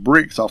taking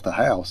bricks off the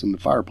house and the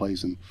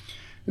fireplace, and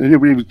they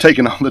were even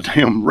taking all the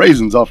damn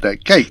raisins off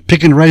that cake.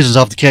 Picking the raisins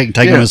off the cake and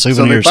taking them as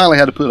souvenirs. So they finally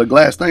had to put a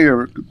glass thing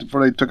over it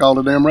before they took all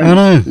the damn raisins.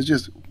 I know. It's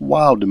just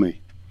wild to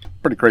me.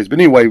 Pretty crazy. But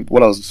anyway,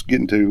 what I was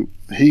getting to,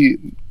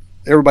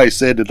 everybody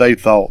said that they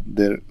thought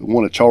that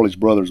one of Charlie's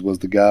brothers was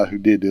the guy who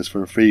did this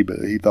for a fee, but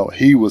he thought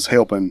he was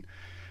helping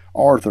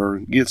Arthur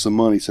get some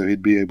money so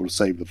he'd be able to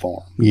save the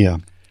farm. Yeah.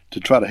 To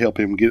try to help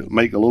him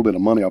make a little bit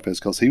of money off this,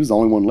 because he was the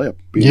only one left.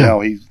 Being Yeah. how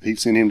he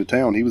sent him to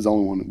town, he was the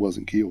only one that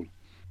wasn't killed.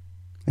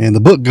 And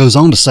the book goes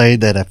on to say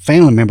that a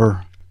family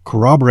member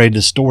corroborated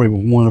the story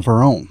with one of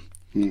her own.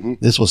 Mm-hmm.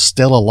 This was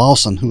Stella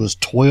Lawson, who was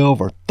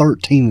 12 or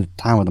 13 at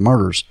the time of the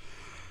murders.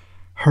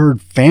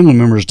 Heard family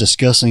members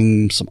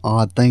discussing some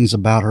odd things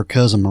about her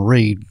cousin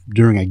Marie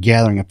during a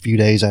gathering a few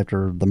days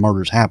after the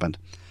murders happened.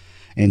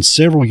 And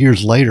several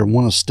years later,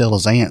 one of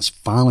Stella's aunts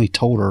finally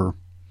told her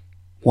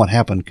what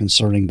happened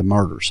concerning the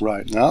murders.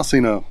 Right. Now, I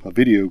seen a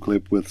video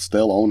clip with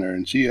Stella on there,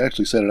 and she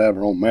actually said it out of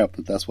her own mouth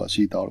that that's what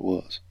she thought it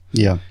was.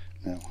 Yeah.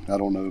 Now, I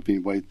don't know if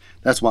anybody...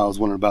 That's why I was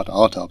wondering about the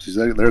autopsies.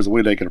 There's a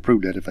way they could have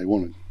proved that if they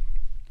wanted.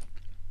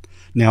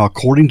 Now,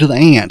 according to the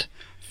aunt,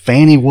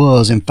 Fanny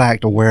was, in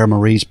fact, aware of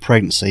Marie's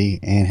pregnancy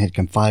and had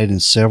confided in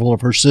several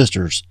of her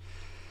sisters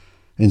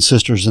and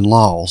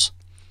sisters-in-laws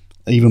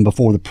even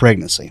before the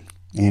pregnancy.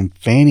 And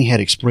Fanny had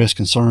expressed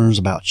concerns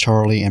about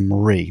Charlie and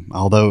Marie,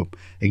 although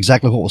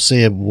exactly what was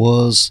said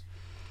was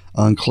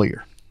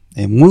unclear.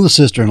 And one of the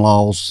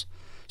sister-in-laws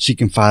she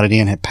confided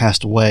in had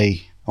passed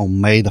away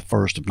on May the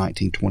 1st of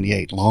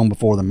 1928, long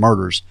before the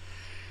murders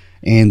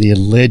and the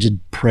alleged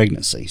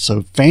pregnancy.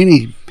 So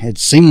Fanny had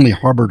seemingly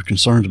harbored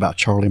concerns about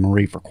Charlie and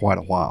Marie for quite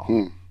a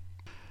while.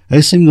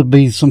 They seemed to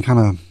be some kind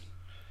of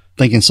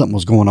thinking something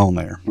was going on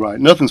there. Right.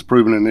 Nothing's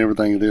proven in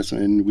everything of this,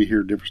 and we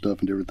hear different stuff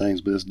and different things,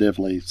 but it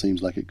definitely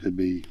seems like it could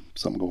be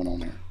something going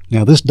on there.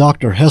 Now, this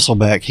Dr.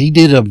 Hesselbeck, he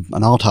did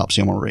an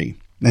autopsy on Marie,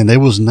 and there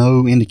was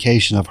no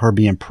indication of her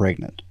being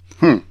pregnant.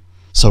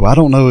 So I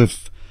don't know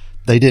if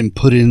they didn't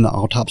put it in the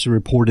autopsy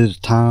report at the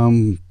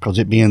time, because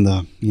it being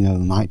the, the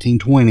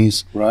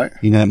 1920s. Right.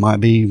 It might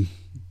be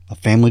a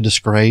family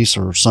disgrace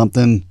or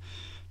something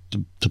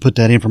to put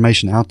that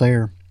information out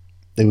there.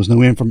 There was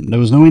no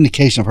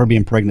indication of her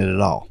being pregnant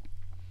at all.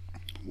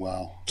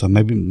 Wow. So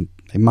maybe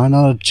they might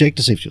not have checked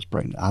to see if she was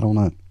pregnant. I don't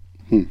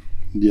know.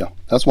 Yeah,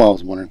 that's why I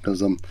was wondering,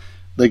 because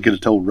they could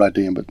have told right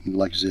then, but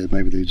like you said,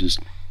 maybe they're just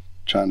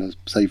trying to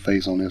save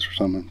face on this or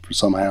something, for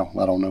somehow.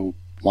 I don't know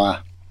why.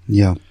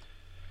 Yeah.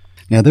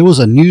 Now, there was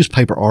a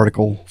newspaper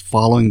article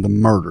following the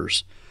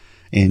murders,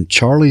 and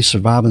Charlie's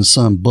surviving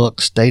son, Buck,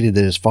 stated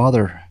that his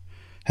father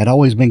had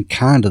always been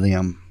kind to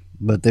them,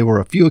 but there were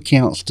a few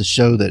accounts to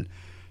show that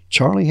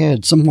Charlie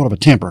had somewhat of a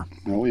temper.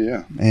 Oh,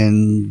 yeah.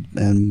 And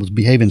was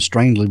behaving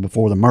strangely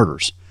before the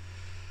murders.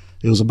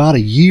 It was about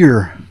a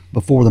year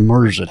before the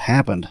murders had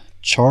happened.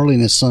 Charlie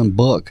and his son,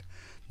 Buck,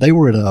 they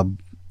were at a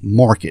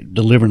market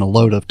delivering a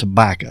load of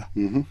tobacco,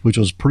 which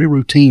was pretty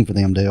routine for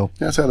them, Dale.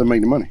 That's how they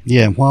make the money.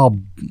 Yeah, and while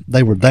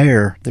they were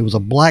there was a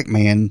black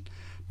man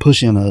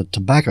pushing a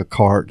tobacco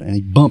cart, and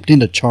he bumped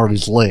into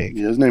Charlie's leg.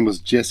 Yeah, his name was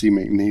Jesse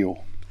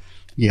McNeil.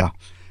 Yeah,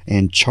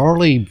 and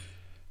Charlie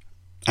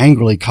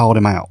angrily called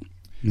him out.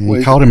 And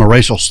he called him a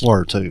racial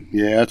slur, too.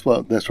 Yeah,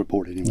 that's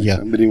reported anyway. Yeah.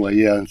 So, but anyway,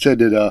 yeah, and said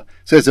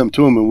something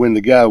to him, and when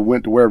the guy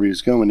went to wherever he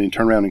was going and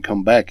turned around and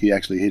come back, he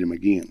actually hit him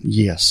again.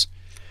 Yes.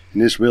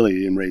 And this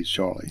really enraged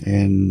Charlie.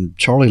 And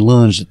Charlie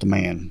lunged at the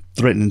man,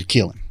 threatening to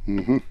kill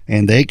him.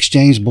 And they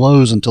exchanged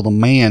blows until the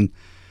man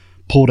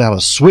pulled out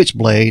a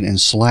switchblade and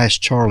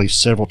slashed Charlie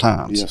several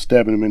times. Yeah,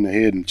 stabbing him in the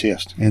head and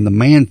chest. And the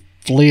man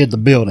fled the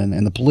building,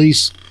 and the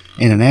police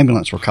and an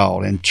ambulance were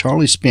called. And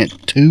Charlie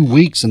spent 2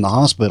 weeks in the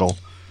hospital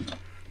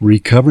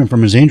recovering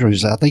from his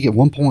injuries. I think at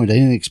one point they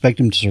didn't expect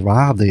him to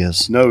survive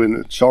this. No,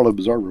 and the Charlotte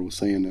Observer was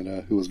saying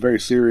that it was very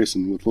serious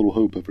and with little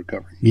hope of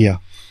recovering. Yeah,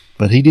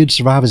 but he did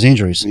survive his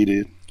injuries. He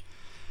did.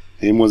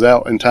 And was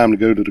out in time to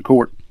go to the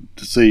court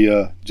to see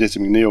Jesse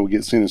McNeil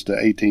get sentenced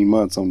to 18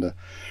 months on the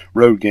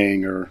road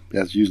gang, or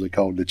as usually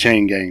called, the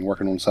chain gang,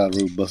 working on the side of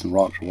the road, busting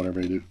rocks or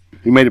whatever they do.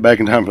 He made it back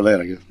in time for that,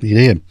 I guess. He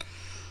did.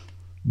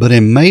 But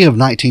in May of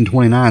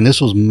 1929, this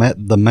was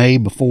the May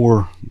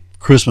before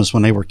Christmas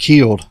when they were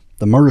killed,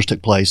 the murders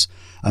took place.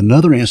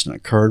 Another incident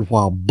occurred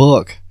while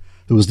Buck,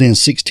 who was then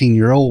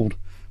 16-year-old,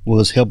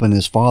 was helping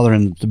his father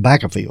in the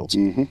tobacco fields.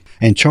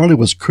 And Charlie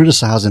was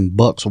criticizing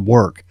Buck's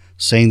work,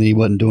 saying that he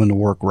wasn't doing the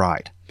work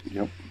right.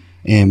 Yep.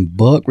 And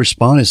Buck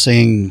responded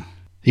saying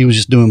he was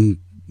just doing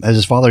as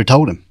his father had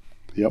told him.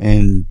 Yep.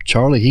 And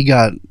Charlie, he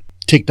got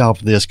ticked off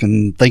of this,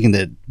 thinking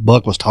that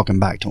Buck was talking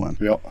back to him.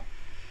 Yep.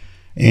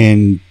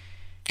 And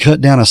cut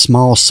down a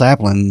small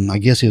sapling. I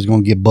guess he was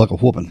going to give Buck a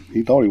whooping.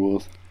 He thought he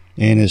was.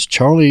 And as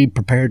Charlie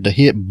prepared to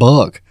hit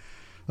Buck,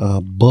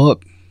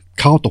 Buck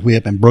caught the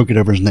whip and broke it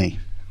over his knee.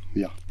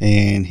 Yeah.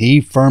 And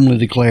he firmly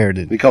declared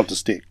it. He caught the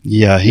stick.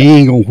 Yeah, he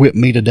ain't going to whip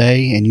me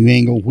today, and you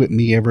ain't going to whip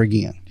me ever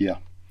again. Yeah.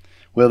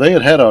 Well, they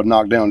had a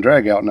knockdown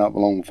drag out not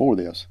long before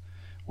this,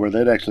 where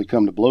they'd actually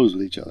come to blows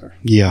with each other.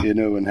 Yeah.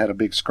 And had a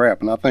big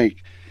scrap. And I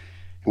think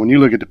when you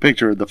look at the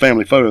picture, the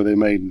family photo they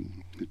made,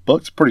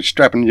 Buck's a pretty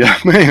strapping young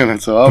man.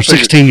 And so For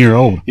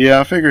 16-year-old. Yeah,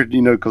 I figured,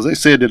 because they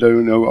said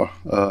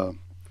that,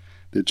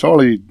 that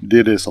Charlie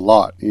did this a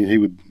lot.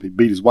 He'd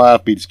beat his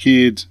wife, beat his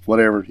kids,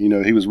 whatever.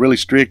 He was really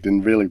strict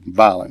and really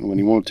violent. When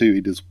he wanted to,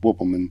 he'd just whoop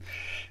them. And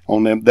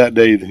on that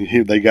day,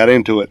 they got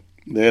into it.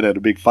 They had a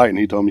big fight, and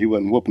he told me he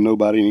wasn't whooping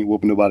nobody, and he ain't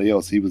whooping nobody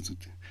else. And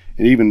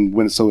even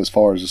went so as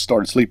far as to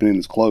start sleeping in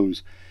his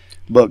clothes.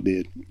 Buck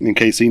did, in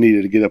case he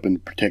needed to get up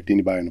and protect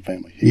anybody in the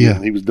family.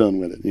 He was done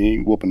with it. He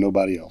ain't whooping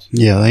nobody else.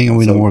 Yeah, they ain't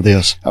going to be no more of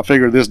this. I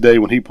figured this day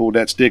when he pulled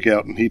that stick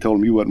out and he told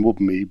him you wasn't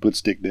whooping me, he put the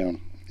stick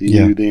down. He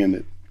knew then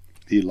that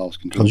he had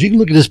lost control. Because you can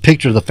look at this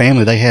picture of the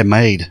family they had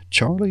made.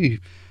 Charlie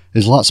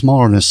is a lot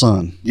smaller than his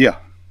son. Yeah.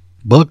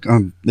 Buck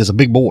is a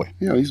big boy.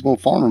 Yeah, he's a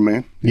farmer,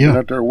 man. He's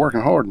out there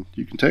working hard.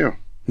 You can tell.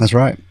 That's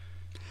right.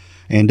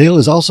 And Dale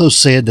has also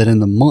said that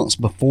in the months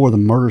before the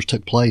murders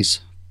took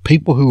place,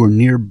 people who were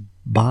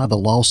by the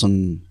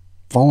Lawson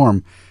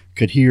farm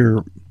could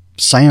hear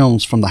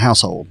sounds from the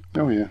household.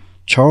 Oh, yeah.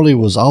 Charlie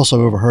was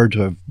also overheard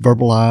to have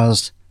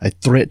verbalized a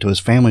threat to his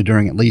family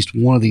during at least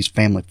one of these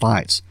family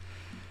fights.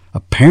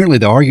 Apparently,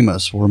 the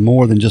arguments were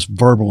more than just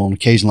verbal on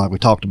occasion, like we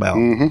talked about,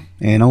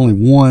 and only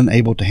one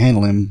able to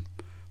handle him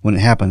when it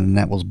happened, and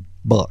that was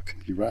Buck.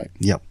 You're right.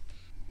 Yep.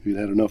 He'd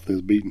had enough of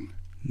this beating.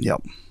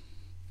 Yep.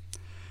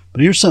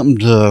 But here's something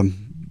to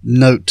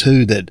note,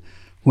 too, that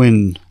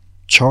when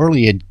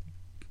Charlie had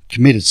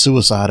committed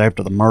suicide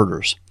after the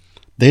murders,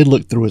 they had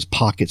looked through his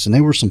pockets, and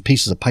there were some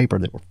pieces of paper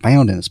that were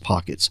found in his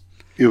pockets.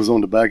 It was on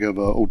the back of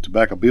an old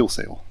tobacco bill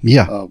sale.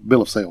 Yeah.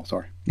 Bill of sale,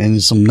 sorry.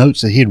 And some notes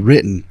that he had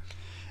written,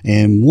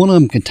 and one of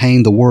them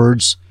contained the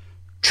words,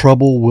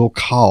 "Trouble will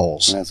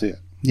cause." And that's it.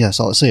 Yeah, that's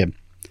all it said.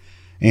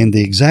 And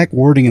the exact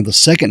wording of the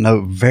second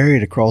note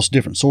varied across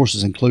different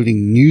sources,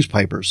 including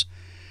newspapers.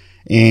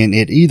 And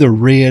it either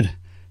read,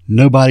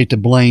 "Nobody to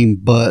blame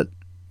but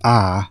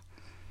I,"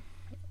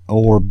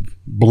 or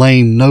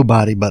 "Blame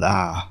nobody but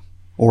I,"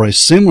 or a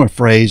similar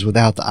phrase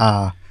without the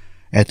I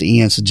at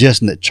the end,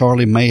 suggesting that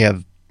Charlie may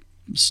have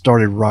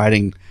started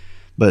writing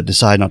but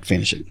decided not to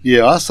finish it.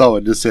 Yeah, I saw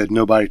it just said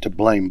 "nobody to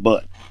blame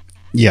but."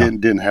 Yeah.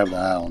 Didn't have the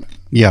I on it.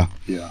 Yeah.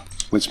 Yeah,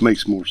 which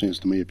makes more sense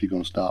to me if you're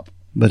going to stop.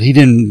 But he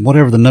didn't,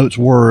 whatever the notes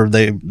were,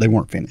 they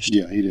weren't finished.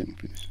 Yeah, he didn't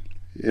finish.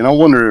 And I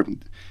wonder if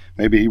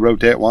maybe he wrote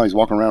that while he's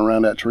walking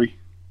around that tree.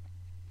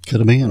 Could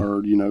have been.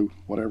 Or,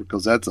 whatever,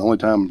 because that's the only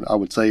time I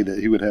would say that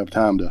he would have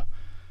time to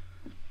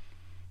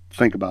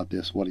think about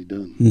this, what he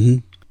done. Mm-hmm.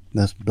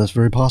 That's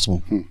very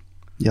possible.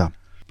 Yeah.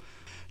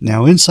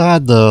 Now,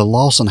 inside the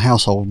Lawson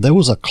household, there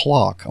was a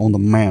clock on the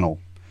mantle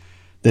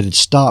that had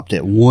stopped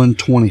at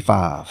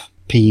 1:25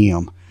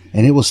 p.m.,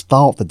 and it was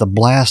thought that the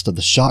blast of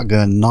the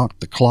shotgun knocked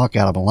the clock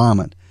out of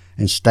alignment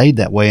and stayed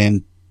that way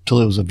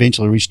until it was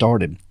eventually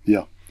restarted.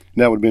 Yeah.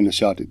 And that would have been the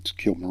shot that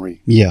killed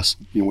Marie. Yes.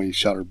 When he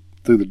shot her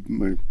through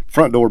the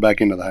front door back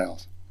into the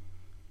house.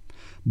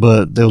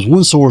 But there was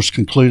one source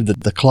concluded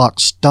that the clock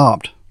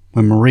stopped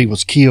when Marie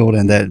was killed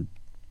and that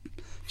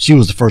she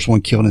was the first one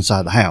killed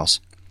inside the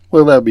house.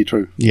 Well, that would be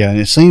true. Yeah, and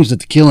it seems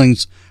that the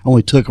killings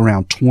only took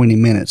around 20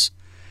 minutes.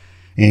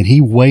 And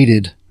he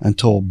waited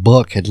until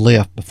Buck had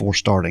left before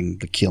starting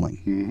the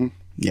killing. Mm-hmm.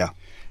 Yeah.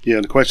 Yeah,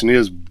 the question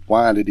is,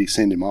 why did he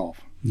send him off?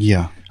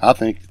 Yeah. I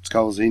think it's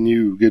because he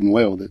knew good and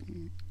well that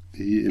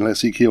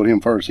unless he killed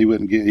him first, he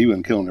wasn't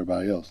killing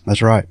everybody else.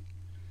 That's right.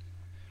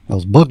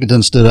 Because Buck had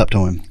done stood up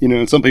to him.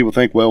 And some people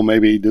think, well,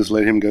 maybe he just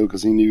let him go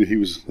because he knew he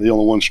was the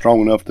only one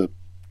strong enough to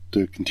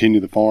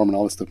continue the farm and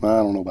all this stuff. I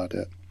don't know about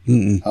that.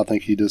 I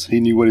think he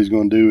knew what he was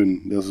going to do,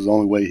 and this was the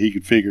only way he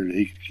could figure that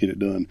he could get it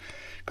done.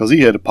 Because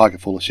he had a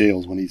pocket full of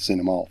shells when he sent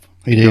him off.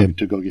 He did.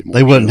 To go get more.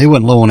 He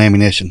wasn't low on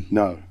ammunition.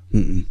 No.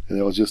 Mm-mm.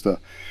 It was just a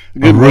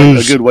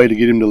good way to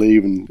get him to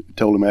leave, and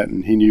told him that,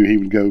 and he knew he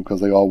would go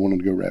because they all wanted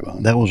to go rabbit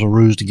hunting. That was a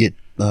ruse to get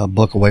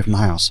Buck away from the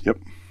house. Yep.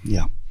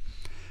 Yeah.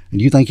 And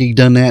do you think he'd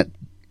done that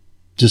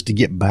just to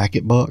get back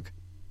at Buck?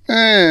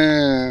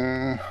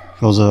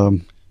 Because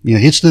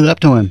he'd stood up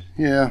to him.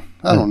 Yeah,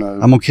 I don't know.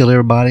 I'm gonna kill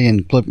everybody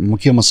and I'm gonna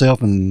kill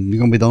myself, and you're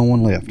gonna be the only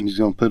one left. And he's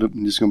gonna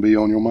just gonna be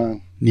on your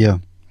mind. Yeah.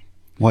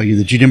 Why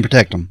that you didn't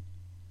protect him?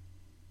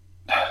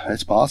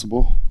 That's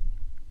possible.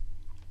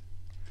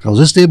 Because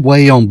this did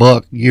weigh on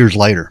Buck years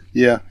later.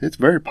 Yeah, it's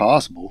very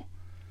possible.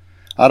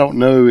 I don't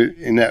know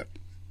in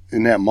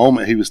that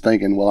moment he was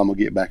thinking, well, I'm gonna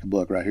get back a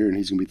Buck right here, and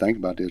he's gonna be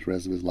thinking about this the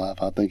rest of his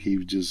life. I think he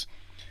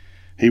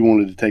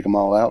wanted to take them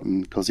all out,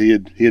 and because he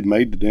had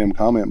made the damn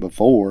comment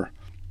before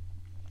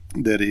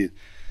that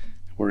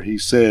where he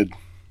said,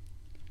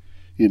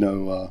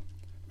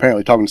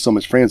 apparently talking to some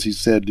of his friends, he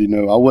said,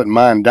 I wouldn't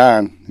mind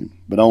dying,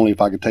 but only if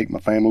I could take my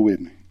family with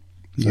me.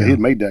 So he had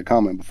made that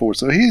comment before.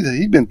 So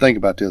he'd been thinking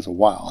about this a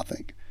while, I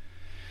think.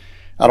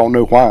 I don't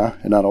know why,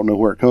 and I don't know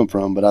where it come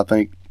from, but I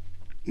think,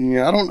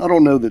 I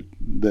don't know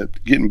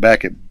that getting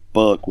back at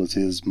Buck was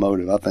his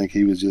motive. I think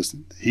he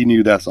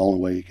knew that's the only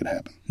way it could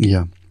happen.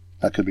 Yeah.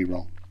 I could be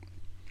wrong.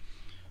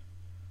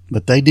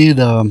 But they did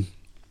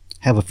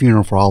have a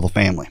funeral for all the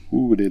family.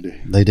 Ooh, did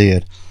they? They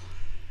did.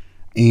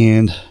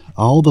 And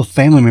all the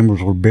family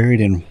members were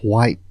buried in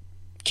white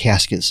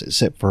caskets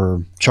except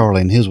for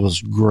Charlie, and his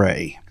was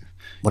gray,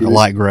 like a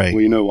light gray.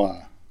 Well, you know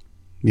why?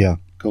 Yeah.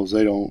 Because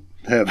they don't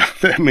have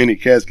that many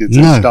caskets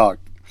in stock.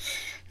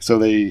 So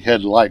they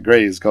had light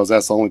grays because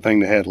that's the only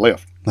thing they had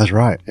left. That's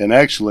right. And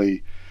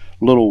actually,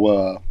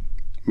 little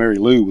Mary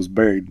Lou was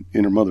buried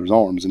in her mother's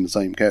arms in the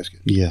same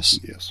casket. Yes.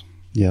 Yes.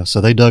 Yeah,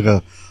 so they dug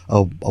a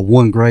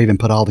one grave and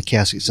put all the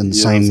caskets in the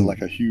same. It was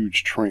like a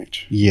huge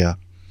trench. Yeah,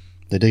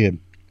 they did.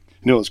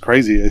 What's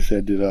crazy? They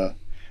said that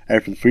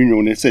after the funeral,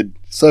 and they said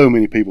so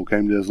many people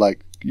came to us,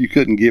 like you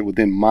couldn't get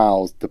within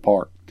miles to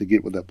park to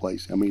get with that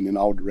place. I mean, in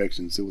all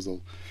directions, there was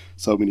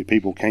so many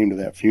people came to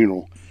that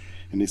funeral,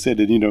 and they said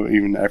that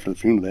even after the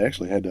funeral, they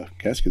actually had the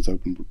caskets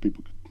open for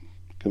people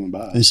coming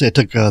by. They said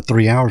it took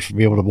 3 hours to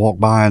be able to walk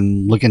by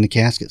and look in the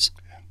caskets.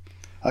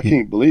 I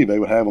can't believe they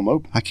would have them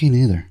open. I can't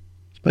either.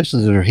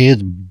 Especially their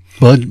heads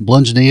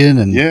plunging in,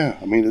 and yeah,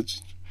 I mean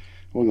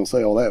wasn't gonna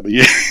say all that, but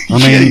yeah, I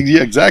mean,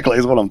 yeah, exactly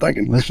is what I'm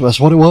thinking. That's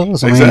what it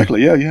was.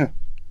 Exactly, yeah.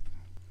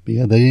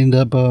 Yeah, they ended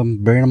up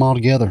burying them all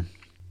together.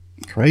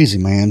 Crazy,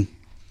 man.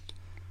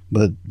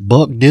 But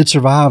Buck did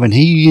survive, and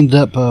he ended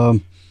up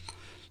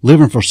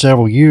living for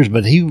several years.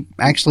 But he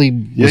actually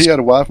he had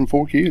a wife and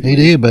 4 kids. He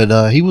did,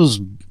 but he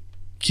was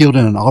killed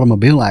in an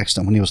automobile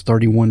accident when he was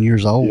 31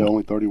 years old. Yeah,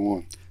 only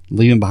 31.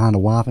 Leaving behind a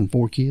wife and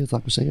 4 kids,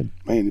 like we said.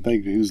 Man, you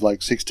think he was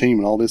like 16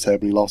 when all this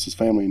happened. He lost his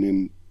family, and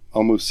then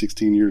almost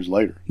 16 years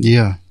later,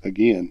 yeah,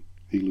 again,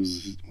 he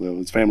loses. Well,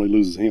 his family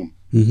loses him.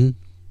 Mm-hmm.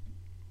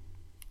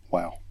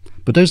 Wow.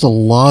 But there's a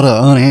lot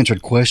of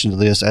unanswered questions to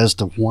this as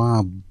to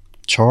why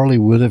Charlie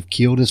would have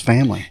killed his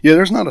family. Yeah,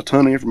 there's not a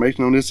ton of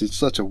information on this. It's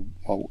such a,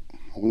 I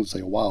wouldn't say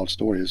a wild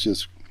story. It's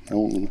just,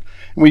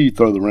 we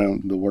throw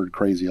around the word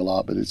crazy a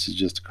lot, but it's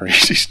just a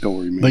crazy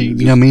story, man. But,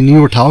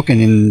 you were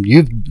talking, and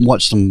you've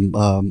watched some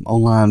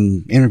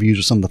online interviews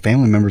with some of the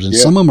family members, and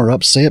some of them are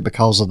upset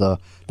because of the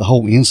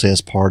whole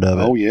incest part of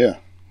it. Oh, yeah.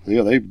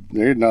 Yeah,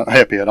 they're not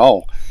happy at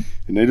all.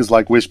 And they just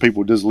wish people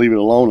would just leave it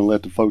alone and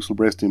let the folks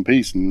rest in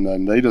peace.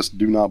 And they just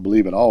do not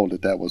believe at all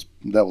that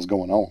was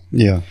going on.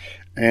 Yeah.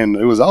 And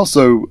it was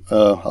also,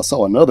 I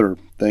saw another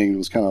thing that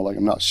was kind of like,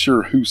 I'm not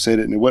sure who said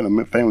it, and it wasn't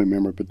a family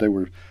member, but they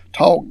were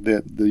talk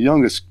that the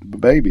youngest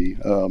baby,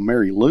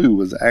 Mary Lou,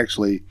 was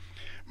actually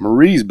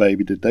Marie's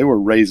baby that they were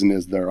raising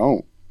as their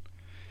own.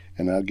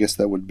 And I guess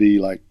that would be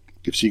like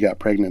if she got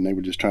pregnant and they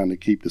were just trying to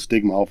keep the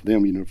stigma off of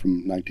them,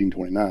 from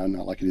 1929,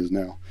 not like it is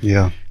now.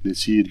 Yeah. That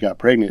she had got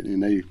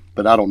pregnant,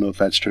 but I don't know if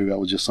that's true. That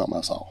was just something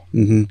I saw.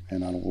 Mm-hmm.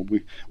 And I don't.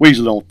 We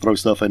usually don't throw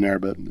stuff in there,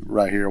 but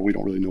right here we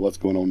don't really know what's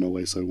going on no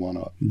way, so why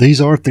not? These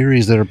are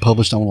theories that are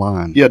published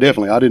online. Yeah,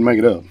 definitely. I didn't make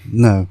it up.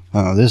 No,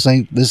 this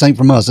ain't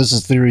from us. This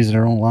is theories that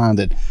are online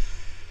that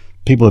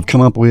people have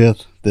come up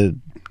with that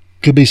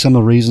could be some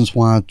of the reasons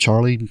why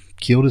Charlie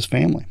killed his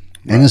family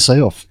and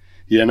himself.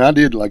 Yeah, and I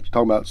did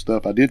talk about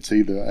stuff. I did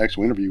see the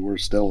actual interview where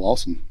Stella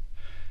Lawson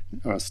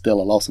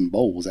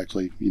Bowles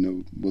actually,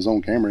 was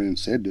on camera and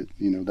said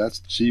that,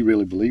 she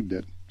really believed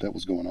that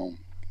was going on.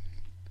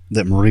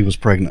 That Marie was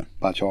pregnant.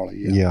 By Charlie,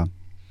 Yeah.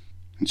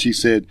 And she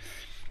said,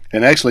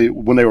 and actually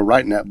when they were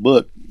writing that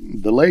book,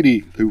 the lady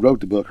who wrote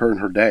the book, her and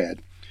her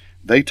dad,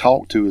 they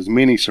talked to as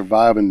many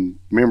surviving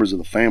members of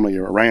the family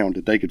around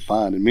that they could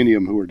find, and many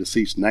of them who are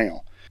deceased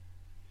now.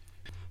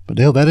 But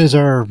Dale, that is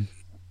our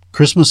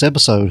Christmas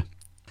episode.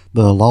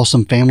 The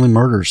Lawson Family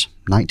Murders,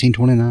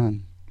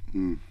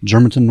 1929.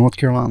 Germantown, North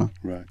Carolina.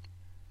 Right.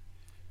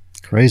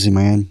 Crazy,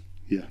 man.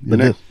 Yeah.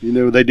 But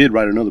they did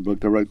write another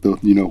book. They wrote the,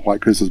 White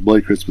Christmas,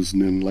 Bloody Christmas,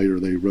 and then later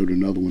they wrote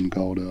another one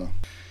called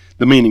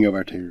The Meaning of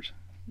Our Tears.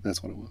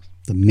 That's what it was.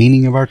 The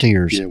Meaning of Our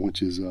Tears. Yeah,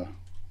 which is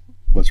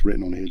what's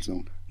written on the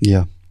headstone.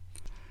 Yeah.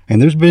 And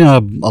there's been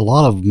a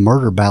lot of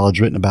murder ballads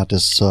written about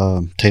this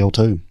tale,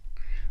 too.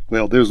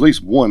 Well, there's at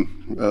least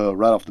one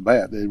right off the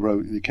bat they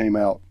wrote. It came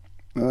out,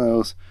 it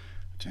was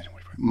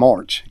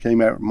March. It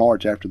came out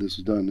March after this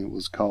was done. It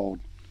was called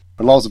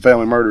The Lawson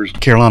Family Murders.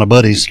 Carolina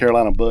Buddies.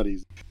 Carolina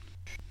Buddies.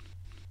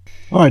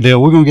 All right, Dale,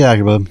 we're going to get out of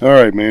here, bud. All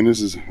right, man.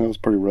 That was a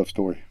pretty rough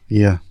story.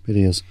 Yeah, it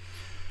is.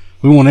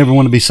 We want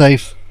everyone to be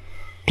safe.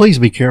 Please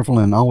be careful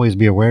and always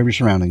be aware of your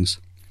surroundings.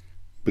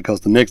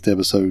 Because the next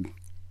episode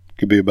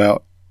could be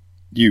about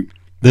you.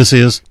 This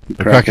is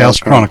the Crack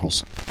House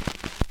Chronicles.